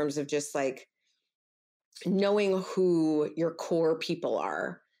really in terms of just like knowing who your core people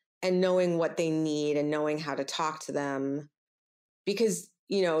are and knowing what they need and knowing how to talk to them, because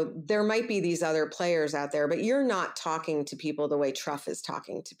there might be these other players out there, but you're not talking to people the way Truff is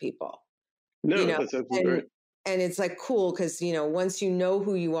talking to people. No, that's absolutely right. And it's like cool because, once you know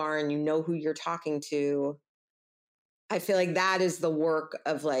who you are and you know who you're talking to, I feel like that is the work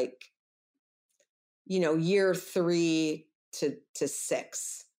of like, year 3 to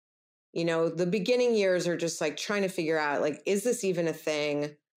 6. The beginning years are just like trying to figure out, like, is this even a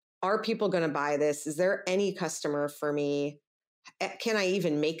thing? Are people going to buy this? Is there any customer for me? Can I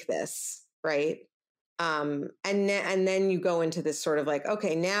even make this? Right. And then you go into this sort of like,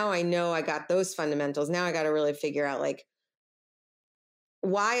 okay, now I know I got those fundamentals. Now I got to really figure out like,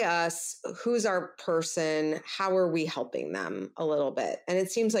 why us? Who's our person? How are we helping them a little bit? And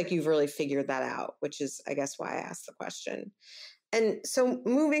it seems like you've really figured that out, which is, I guess, why I asked the question. And so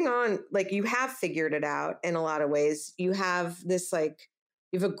moving on, like you have figured it out in a lot of ways. You have this, like,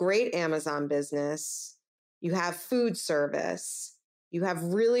 you have a great Amazon business. You have food service. You have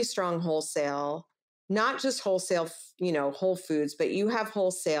really strong wholesale, not just wholesale, Whole Foods, but you have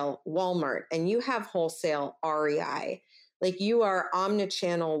wholesale Walmart and you have wholesale REI. Like you are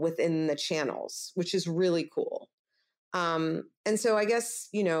omnichannel within the channels, which is really cool. And so I guess,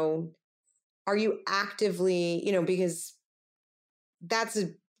 are you actively, because that's a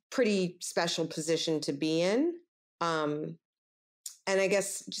pretty special position to be in. And I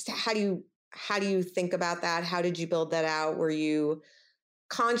guess just how do you how do you think about that? How did you build that out? Were you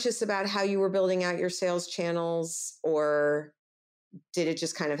conscious about how you were building out your sales channels, or did it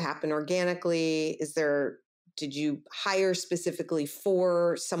just kind of happen organically? Did you hire specifically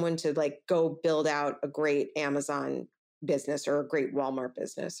for someone to like go build out a great Amazon business or a great Walmart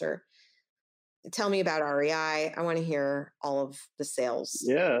business? Or tell me about REI. I want to hear all of the sales.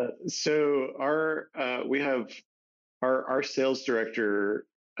 Yeah. So we have our sales director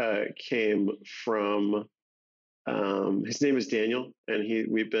came from, his name is Daniel, and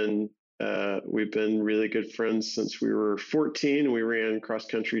we've been really good friends since we were 14. We ran cross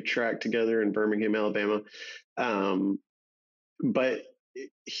country track together in Birmingham, Alabama. But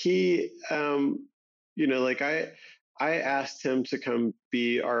he, like I asked him to come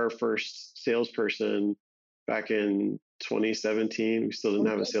be our first salesperson back in 2017. We still didn't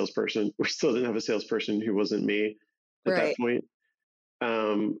have a salesperson. We still didn't have a salesperson who wasn't me at that point.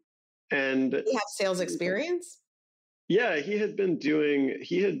 And you have sales experience? Yeah, he had been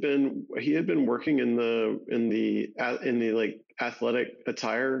working in the like athletic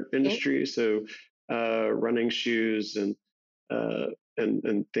attire industry. So running shoes and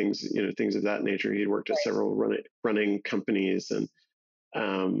things, things of that nature. He'd worked at several running companies, and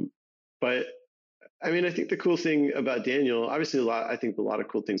but I mean, I think the cool thing about Daniel, obviously I think a lot of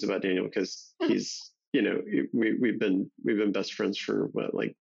cool things about Daniel, because he's, we've been best friends for what,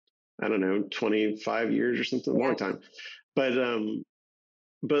 like, I don't know, 25 years or something, a long time. But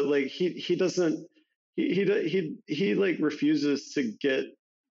like he doesn't, he like refuses to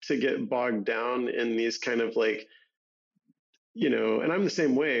get bogged down in these kind of like, and I'm the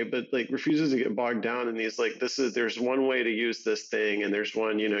same way, but like refuses to get bogged down in these, like, there's one way to use this thing, and there's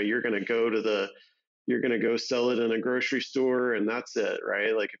one, you're going to go sell it in a grocery store, and that's it,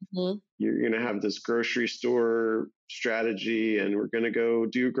 right? Like, you're going to have this grocery store strategy, and we're going to go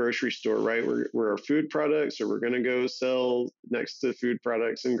do grocery store, right? We're food products, or we're going to go sell next to food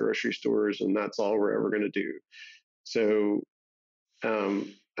products in grocery stores, and that's all we're ever going to do. So,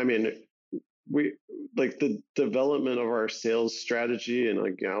 I mean, we like the development of our sales strategy, and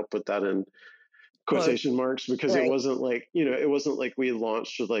like, I'll put that in quotation marks, because it wasn't like, it wasn't like we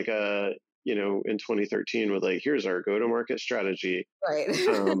launched with like a, in 2013 with like, here's our go-to-market strategy. Right.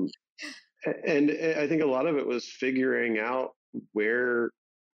 And I think a lot of it was figuring out where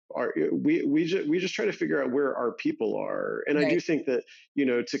we just try to figure out where our people are. And I do think that,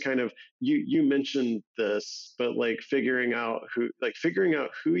 to kind of, you mentioned this, but like figuring out who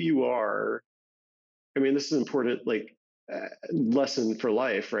you are. I mean, this is important, like lesson for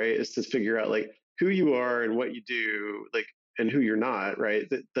life, right? Is to figure out like who you are and what you do, like, and who you're not, right?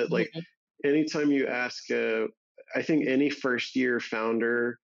 That like, anytime you ask, I think any first year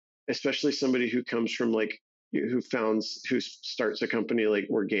founder, especially somebody who comes from like, who starts a company like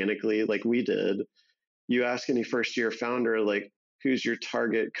organically, like we did, you ask any first year founder, like, who's your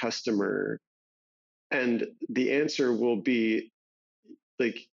target customer? And the answer will be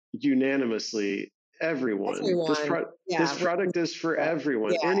like unanimously, everyone. This product is for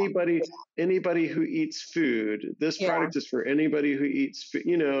everyone. Anybody who eats food. This product is for anybody who eats food,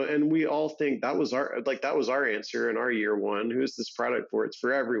 and we all think that was our answer in our year one. Who's this product for? It's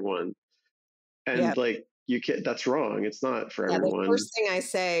for everyone. And like, you can't, that's wrong. It's not for everyone. The first thing I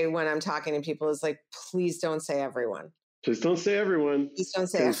say when I'm talking to people is like, please don't say everyone. Please don't say everyone. Please don't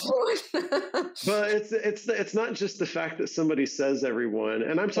say everyone. But it's not just the fact that somebody says everyone.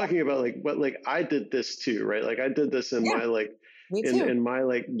 And I'm talking about like what, like I did this too, right? Like I did this in my like in my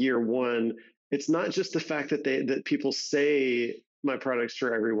like year one. It's not just the fact that people say my product's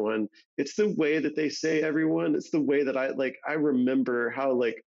for everyone. It's the way that they say everyone. It's the way that I remember how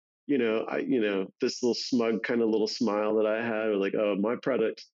like, this little smug kind of little smile that I had, like, oh, my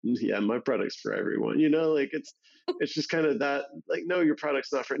product's for everyone, like it's just kind of that, like, no, your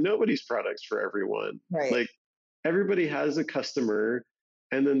product's not for, nobody's product's for everyone. Right. Like everybody has a customer,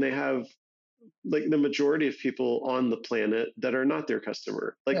 and then they have like the majority of people on the planet that are not their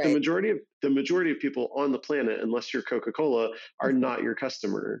customer. Like the majority of people on the planet, unless you're Coca-Cola, are not your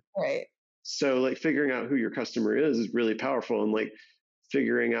customer. Right. So like figuring out who your customer is really powerful, and like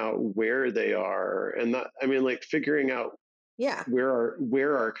figuring out where they are, and that, I mean, like figuring out where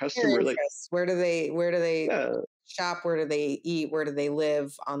our customer, like where do they shop, where do they eat, where do they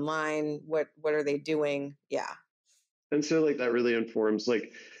live online, what are they doing. And so like that really informs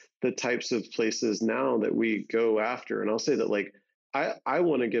like the types of places now that we go after. And I'll say that like I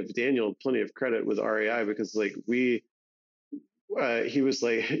want to give Daniel plenty of credit with REI, because like he was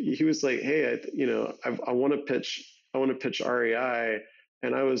like, hey, I want to pitch REI.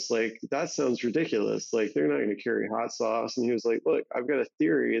 And I was like, that sounds ridiculous. Like, they're not going to carry hot sauce. And he was like, look, I've got a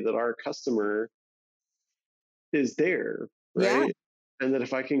theory that our customer is there, Yeah. right? And that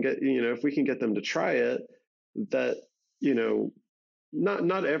if I can get, if we can get them to try it, that,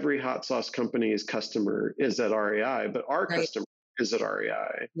 not every hot sauce company's customer is at REI, but our Right. customer is at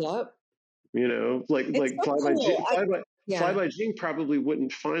REI. Yep. Like It's so Fly cool. by Jing probably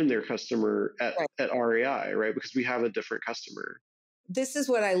wouldn't find their customer at REI, right? Because we have a different customer. This is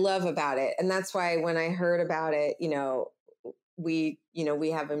what I love about it. And that's why when I heard about it, we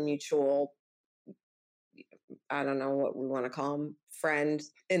have a mutual, I don't know what we want to call him, friend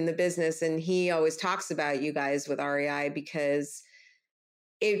in the business. And he always talks about you guys with REI because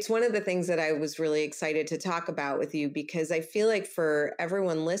it's one of the things that I was really excited to talk about with you, because I feel like for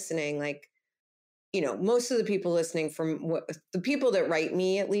everyone listening, like, most of the people listening the people that write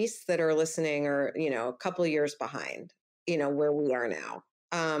me, at least, that are listening are, a couple of years behind, where we are now.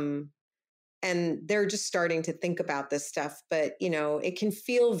 And they're just starting to think about this stuff. But, it can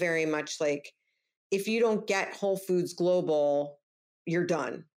feel very much like if you don't get Whole Foods Global, you're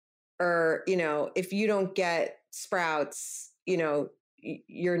done. Or, if you don't get Sprouts,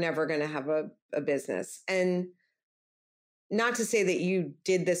 you're never going to have a business. And not to say that you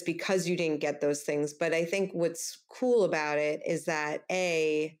did this because you didn't get those things, but I think what's cool about it is that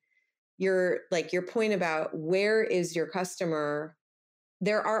your point about where is your customer,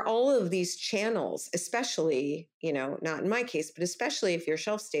 there are all of these channels, especially, not in my case, but especially if you're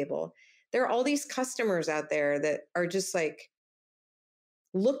shelf stable, there are all these customers out there that are just like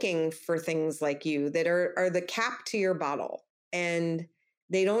looking for things like you that are the cap to your bottle. And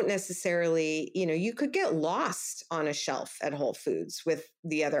they don't necessarily, you could get lost on a shelf at Whole Foods with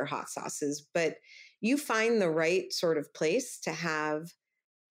the other hot sauces, but you find the right sort of place to have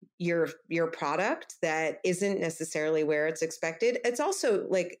your product that isn't necessarily where it's expected. It's also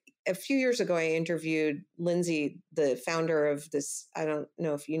like a few years ago, I interviewed Lindsay, the founder of this, I don't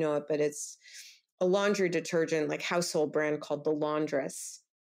know if you know it, but it's a laundry detergent, like household brand called The Laundress.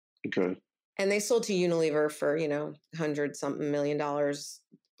 Okay. And they sold to Unilever for, $100-something million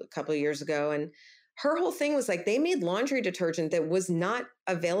a couple of years ago. And her whole thing was like, they made laundry detergent that was not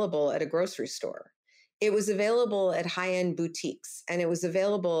available at a grocery store. It was available at high-end boutiques, and it was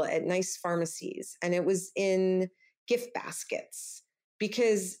available at nice pharmacies, and it was in gift baskets,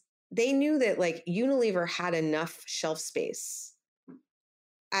 because they knew that like Unilever had enough shelf space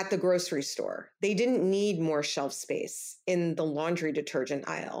at the grocery store. They didn't need more shelf space in the laundry detergent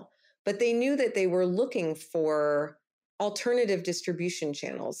aisle, but they knew that they were looking for alternative distribution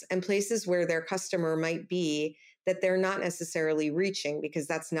channels and places where their customer might be that they're not necessarily reaching because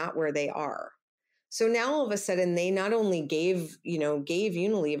that's not where they are. So now all of a sudden they not only gave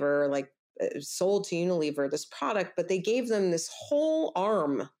Unilever, like sold to Unilever this product, but they gave them this whole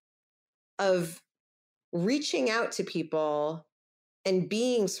arm of reaching out to people and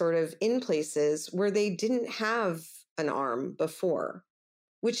being sort of in places where they didn't have an arm before,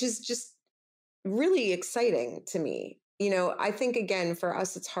 which is just really exciting to me. I think, again, for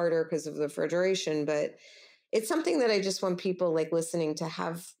us, it's harder because of the refrigeration, but it's something that I just want people like listening to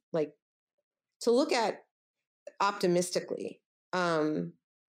have, like, to look at optimistically,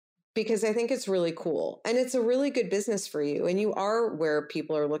 because I think it's really cool and it's a really good business for you. And you are where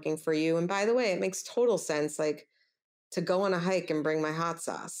people are looking for you. And by the way, it makes total sense, like, to go on a hike and bring my hot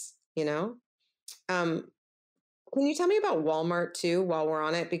sauce, Can you tell me about Walmart too, while we're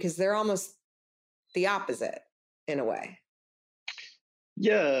on it? Because they're almost the opposite in a way.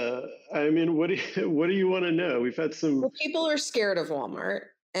 Yeah. I mean, what do you want to know? We've had some. Well, people are scared of Walmart,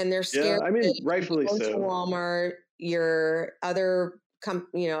 and they're scared. Yeah, I mean, rightfully so. To Walmart, your other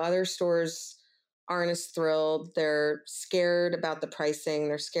other stores aren't as thrilled. They're scared about the pricing.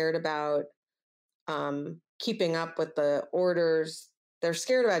 They're scared about keeping up with the orders. They're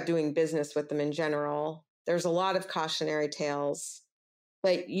scared about doing business with them in general. There's a lot of cautionary tales,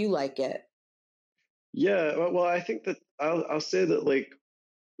 but you like it. Yeah, well, I think that I'll say that, like,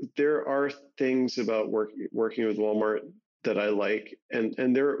 there are things about working with Walmart that I like,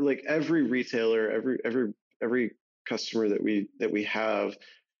 and they're like every retailer, every customer that we have,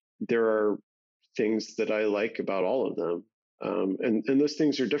 there are things that I like about all of them, and those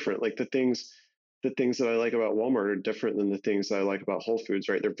things are different. Like the things that I like about Walmart are different than the things that I like about Whole Foods,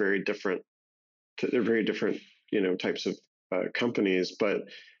 right? They're very different. They're very different, types of companies, but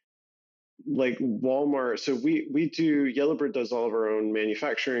like Walmart. So Yellowbird does all of our own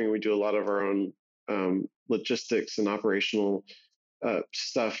manufacturing. We do a lot of our own logistics and operational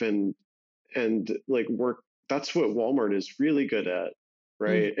stuff, and like work. That's what Walmart is really good at,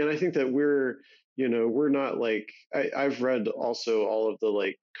 right? Mm-hmm. And I think that we're we're not like, I've read also all of the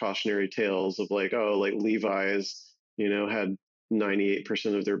like cautionary tales of like, oh, like Levi's, had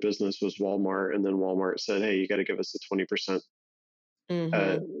 98% of their business was Walmart. And then Walmart said, hey, you got to give us a 20%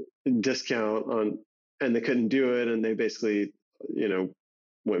 discount on, and they couldn't do it. And they basically,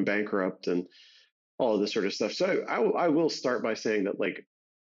 went bankrupt and all of this sort of stuff. So I will start by saying that like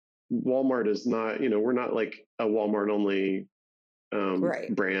Walmart is not, we're not like a Walmart only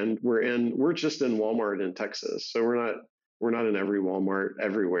Right. brand. We're just in Walmart in Texas. So we're not in every Walmart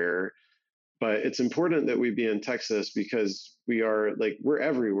everywhere, but it's important that we be in Texas because we're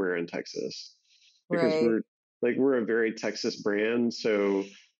everywhere in Texas because Right. we're a very Texas brand. So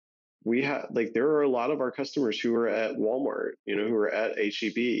we have like, there are a lot of our customers who are at Walmart, who are at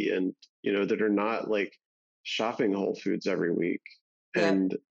HEB and, that are not like shopping Whole Foods every week. Yep.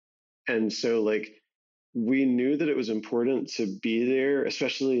 And so like, we knew that it was important to be there,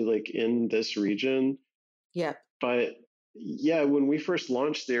 especially like in this region. Yep. But yeah, when we first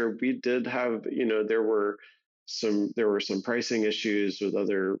launched there, we did have, there were some pricing issues with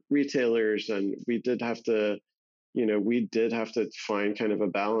other retailers, and we did have to find kind of a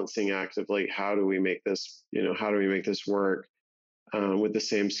balancing act of like, how do we make this work with the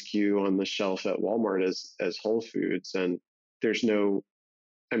same SKU on the shelf at Walmart as Whole Foods? And there's no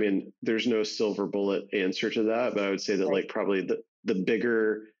silver bullet answer to that, but I would say that like probably the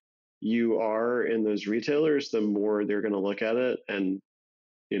bigger you are in those retailers, the more they're going to look at it. And,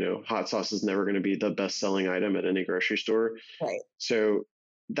 hot sauce is never going to be the best selling item at any grocery store. Right. So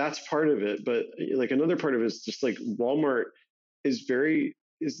that's part of it. But like another part of it is just like Walmart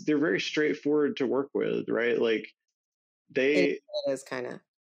they're very straightforward to work with, right? Like It is kind of.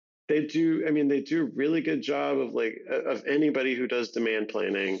 they do a really good job of anybody who does demand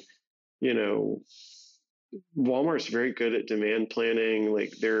planning. Walmart's very good at demand planning.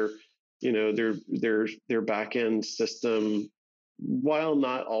 Like their back end system, while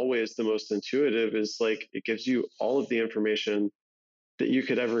not always the most intuitive, is like it gives you all of the information that you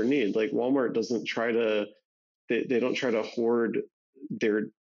could ever need. Like Walmart doesn't try to they don't try to hoard their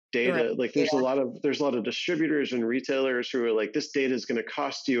data. Right. Like there's a lot of distributors and retailers who are like, this data is going to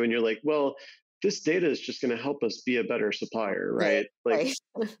cost you, and you're like, well, this data is just going to help us be a better supplier, right? Like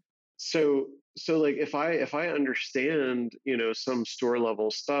so like if I understand some store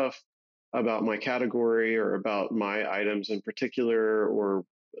level stuff about my category or about my items in particular or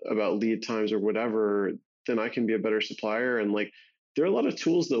about lead times or whatever, then I can be a better supplier. And like there are a lot of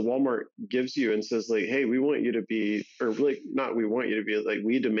tools that Walmart gives you and says like, hey, we want you to be, or like not we want you to be, like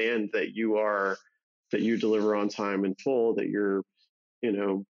we demand that you deliver on time in full, that you're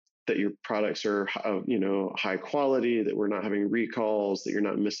that your products are high quality, that we're not having recalls, that you're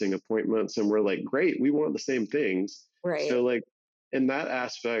not missing appointments. And we're like, great, we want the same things. Right. So like in that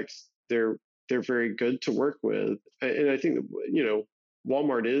aspect, they're very good to work with. And I think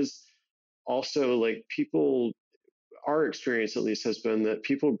Walmart is also like our experience at least has been that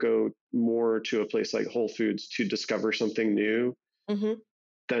people go more to a place like Whole Foods to discover something new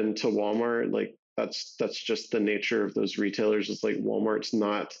than to Walmart. Like that's just the nature of those retailers. It's like Walmart's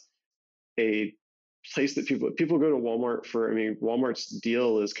not a place that people go to Walmart for. I mean, Walmart's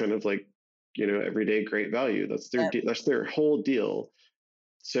deal is kind of like, everyday great value. That's their whole deal.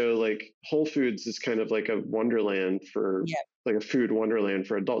 So like Whole Foods is kind of like a wonderland for like a food wonderland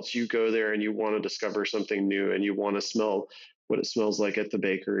for adults. You go there and you want to discover something new, and you want to smell what it smells like at the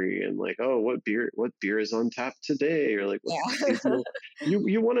bakery, and like, oh, what beer is on tap today, or like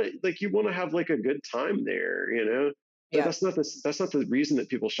you want to have like a good time there, but that's not the reason that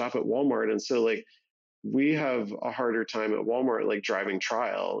people shop at Walmart. And so like we have a harder time at Walmart, like driving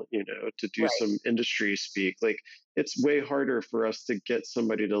trial, to do some industry speak. Like it's way harder for us to get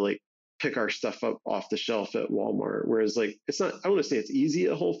somebody to like pick our stuff up off the shelf at Walmart. Whereas like, it's not, I want to say it's easy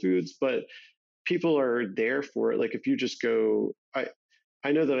at Whole Foods, but people are there for it. Like if you just go,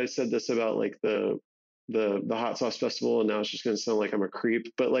 I know that I said this about like the hot sauce festival, and now it's just going to sound like I'm a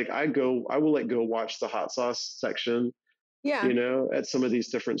creep, but like I will like go watch the hot sauce section, at some of these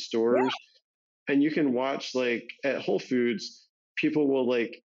different stores. And you can watch like at Whole Foods, people will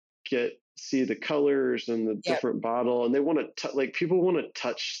like see the colors and the different bottle, and they want to people want to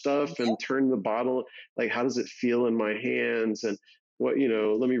touch stuff and turn the bottle. Like, how does it feel in my hands? And what,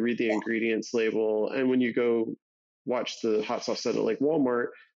 let me read the ingredients label. And when you go watch the hot sauce set at like Walmart,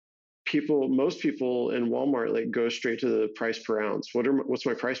 most people in Walmart like go straight to the price per ounce. What's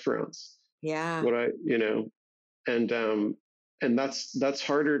my price per ounce? Yeah. What and that's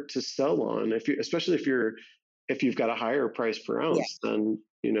harder to sell on especially if you've got a higher price per ounce than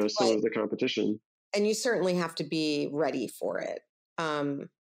some of the competition. And you certainly have to be ready for it.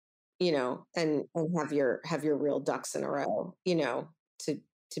 and have your real ducks in a row,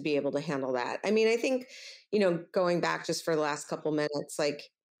 to be able to handle that. I mean, I think, going back just for the last couple minutes, like,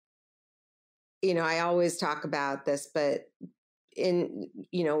 I always talk about this, but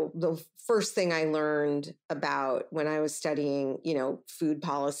the first thing I learned about when I was studying, food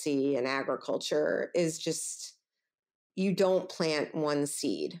policy and agriculture is just, you don't plant one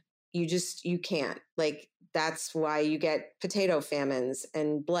seed. You can't. Like, that's why you get potato famines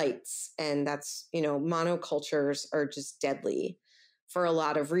and blights. And that's, monocultures are just deadly for a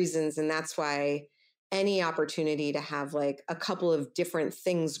lot of reasons. And that's why any opportunity to have like a couple of different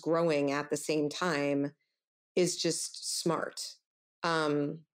things growing at the same time is just smart.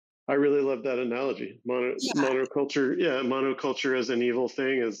 I really love that analogy. Monoculture. Yeah. Monoculture as an evil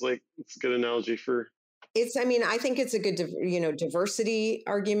thing is like, it's a good analogy for. I think it's a good, diversity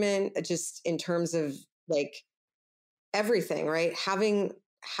argument, just in terms of like everything, right?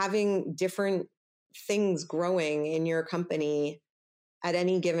 Having different things growing in your company at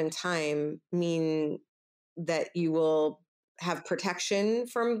any given time mean that you will have protection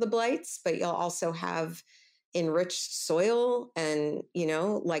from the blights, but you'll also have enriched soil and,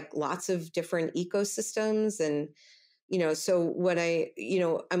 like lots of different ecosystems. And, so what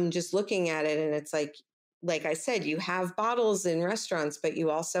I'm just looking at it, and it's like I said, you have bottles in restaurants, but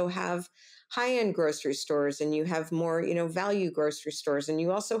you also have high-end grocery stores, and you have more, value grocery stores, and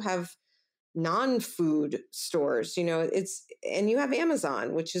you also have non-food stores, and you have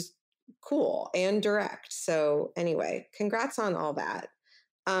Amazon, which is cool, and direct. So anyway, congrats on all that.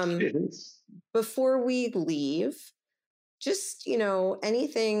 Before we leave, just,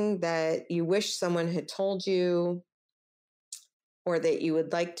 anything that you wish someone had told you, or that you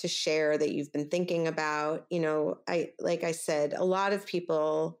would like to share that you've been thinking about. Like I said, a lot of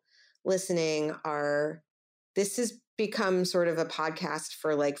people listening this has become sort of a podcast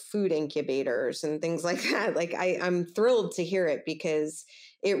for like food incubators and things like that. Like I'm thrilled to hear it, because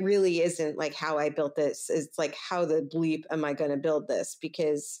it really isn't like how I built this. It's like, how the bleep am I going to build this?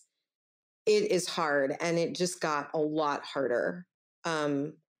 Because it is hard, and it just got a lot harder.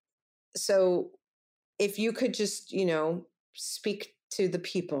 So if you could just, speak to the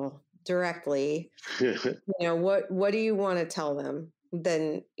people directly, what do you want to tell them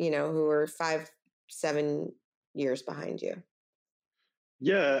then, who are 5-7 years behind you?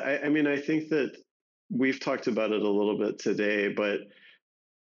 Yeah. I think that we've talked about it a little bit today, but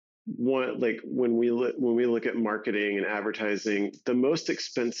when we look at marketing and advertising, the most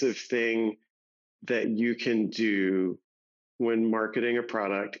expensive thing that you can do when marketing a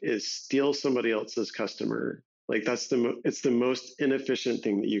product is steal somebody else's customer. Like it's the most inefficient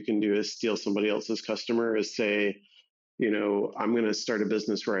thing that you can do, is steal somebody else's customer, is say, I'm going to start a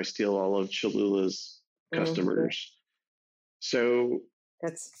business where I steal all of Cholula's customers. So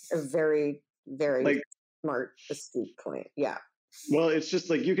that's a very, very smart, astute point. Yeah. Well, it's just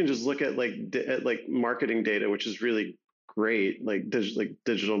like, you can just look at like marketing data, which is really great. Like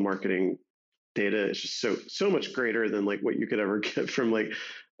digital marketing data is just so much greater than like what you could ever get from like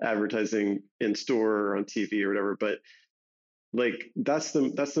advertising in store or on TV or whatever. But like, that's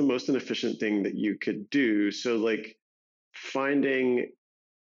the most inefficient thing that you could do. So like finding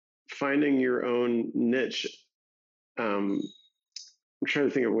your own niche. I'm trying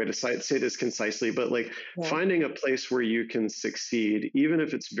to think of a way to say this concisely, but like finding a place where you can succeed, even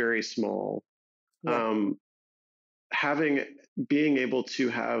if it's very small. Being able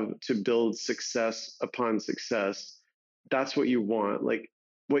to build success upon success. That's what you want. Like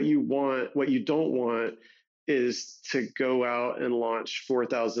what you don't want is to go out and launch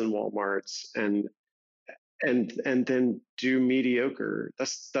 4,000 Walmarts and then do mediocre.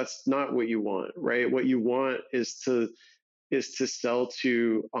 That's not what you want, right? What you want is to sell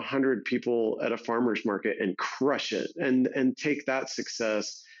to 100 people at a farmer's market and crush it, and take that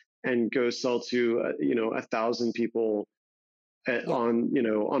success and go sell to 1,000 people from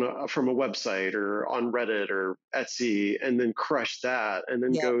a website or on Reddit or Etsy, and then crush that, and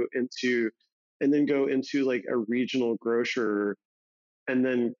then go into like a regional grocer and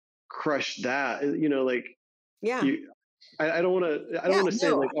then crush that. I don't want to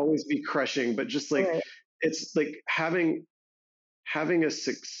say like always be crushing, but just like it's like having a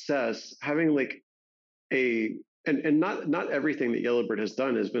success, having like and not everything that Yellowbird has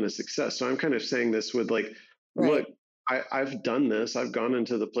done has been a success. So I'm kind of saying this with like, look, I've done this. I've gone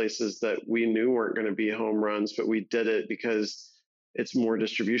into the places that we knew weren't going to be home runs, but we did it because it's more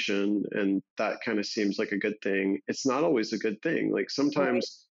distribution, and that kind of seems like a good thing. It's not always a good thing. Like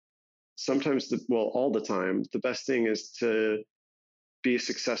sometimes all the time, the best thing is to be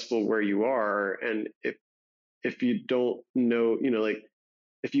successful where you are. And if you don't know, like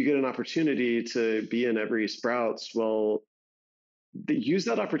if you get an opportunity to be in every Sprouts, well, use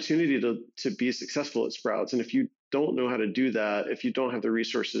that opportunity to be successful at Sprouts. And if you don't know how to do that, if you don't have the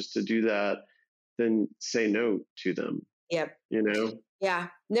resources to do that, then say no to them. Yep. You know? Yeah.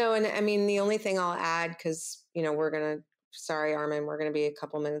 No, and I mean, the only thing I'll add, because, you know, sorry, Armin, we're going to be a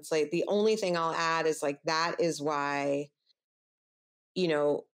couple minutes late. The only thing I'll add is like, that is why, you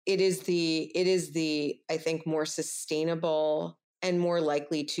know, it is the, I think, more sustainable and more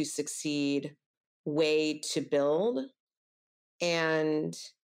likely to succeed way to build. And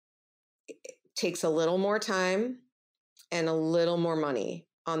it takes a little more time and a little more money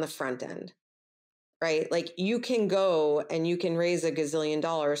on the front end, right? Like you can go and you can raise $1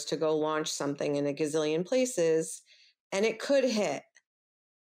 gazillion to go launch something in a gazillion places, and it could hit,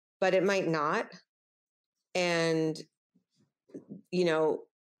 but it might not. And, you know,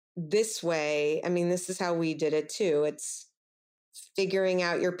 this way, I mean, this is how we did it too. It's figuring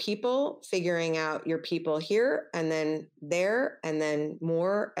out your people here, and then there, and then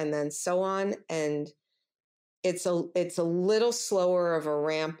more, and then so on. And it's a little slower of a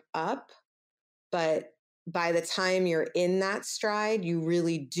ramp up, but by the time you're in that stride, you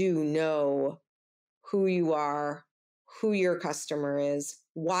really do know who you are, who your customer is,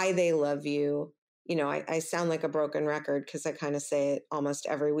 why they love you. You know, I sound like a broken record because I kind of say it almost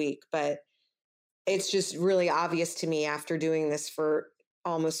every week, but it's just really obvious to me after doing this for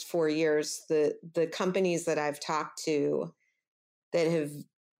almost 4 years, the companies that I've talked to that have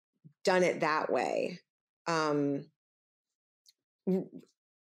done it that way are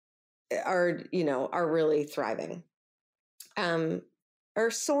really thriving, are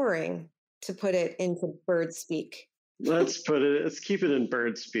soaring, to put it into bird speak. Let's keep it in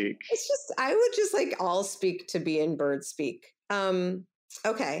bird speak. I would just like all speak to be in bird speak.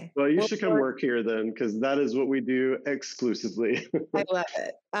 Okay. Well, you should come work here then, because that is what we do exclusively. I love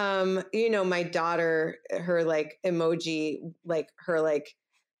it. You know, my daughter, her like emoji, like her like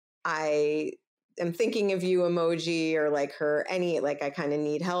I am thinking of you emoji, or like her any like I kind of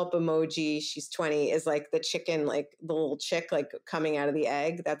need help emoji. She's 20, is like the chicken, like the little chick like coming out of the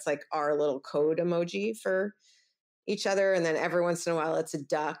egg. That's like our little code emoji for each other. And then every once in a while it's a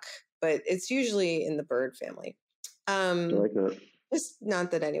duck, but it's usually in the bird family. I like that. Just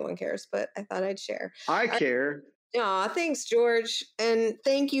not that anyone cares, but I thought I'd share. I care. Aw, thanks, George. And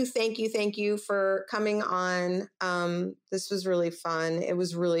thank you for coming on. This was really fun. It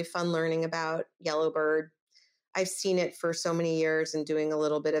was really fun learning about Yellowbird. I've seen it for so many years, and doing a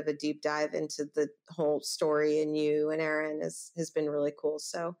little bit of a deep dive into the whole story and you and Aaron has been really cool.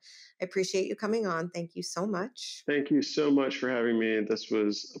 So I appreciate you coming on. Thank you so much. Thank you so much for having me. This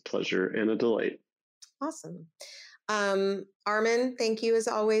was a pleasure and a delight. Awesome. Armin, thank you as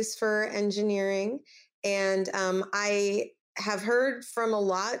always for engineering. And I have heard from a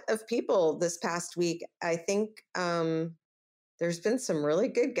lot of people this past week. I think there's been some really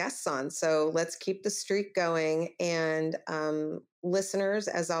good guests on. So let's keep the streak going. And listeners,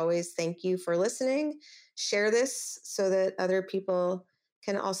 as always, thank you for listening. Share this so that other people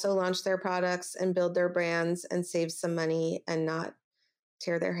can also launch their products and build their brands and save some money and not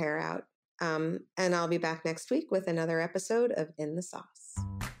tear their hair out. And I'll be back next week with another episode of In the Sauce.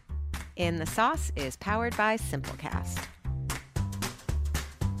 In the Sauce is powered by Simplecast.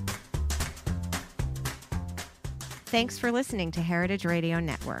 Thanks for listening to Heritage Radio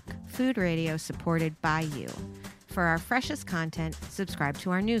Network, food radio supported by you. For our freshest content, subscribe to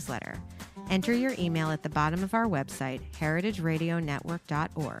our newsletter. Enter your email at the bottom of our website,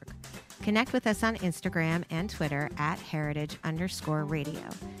 heritageradionetwork.org. Connect with us on Instagram and Twitter at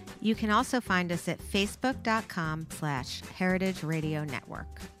 @heritage_radio. You can also find us at facebook.com/Heritage Radio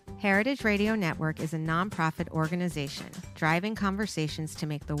Network. Heritage Radio Network is a nonprofit organization driving conversations to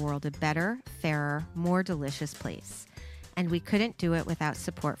make the world a better, fairer, more delicious place. And we couldn't do it without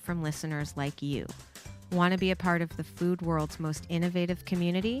support from listeners like you. Want to be a part of the food world's most innovative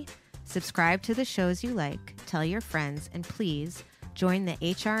community? Subscribe to the shows you like, tell your friends, and please join the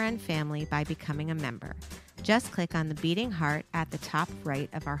HRN family by becoming a member. Just click on the beating heart at the top right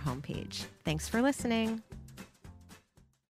of our homepage. Thanks for listening.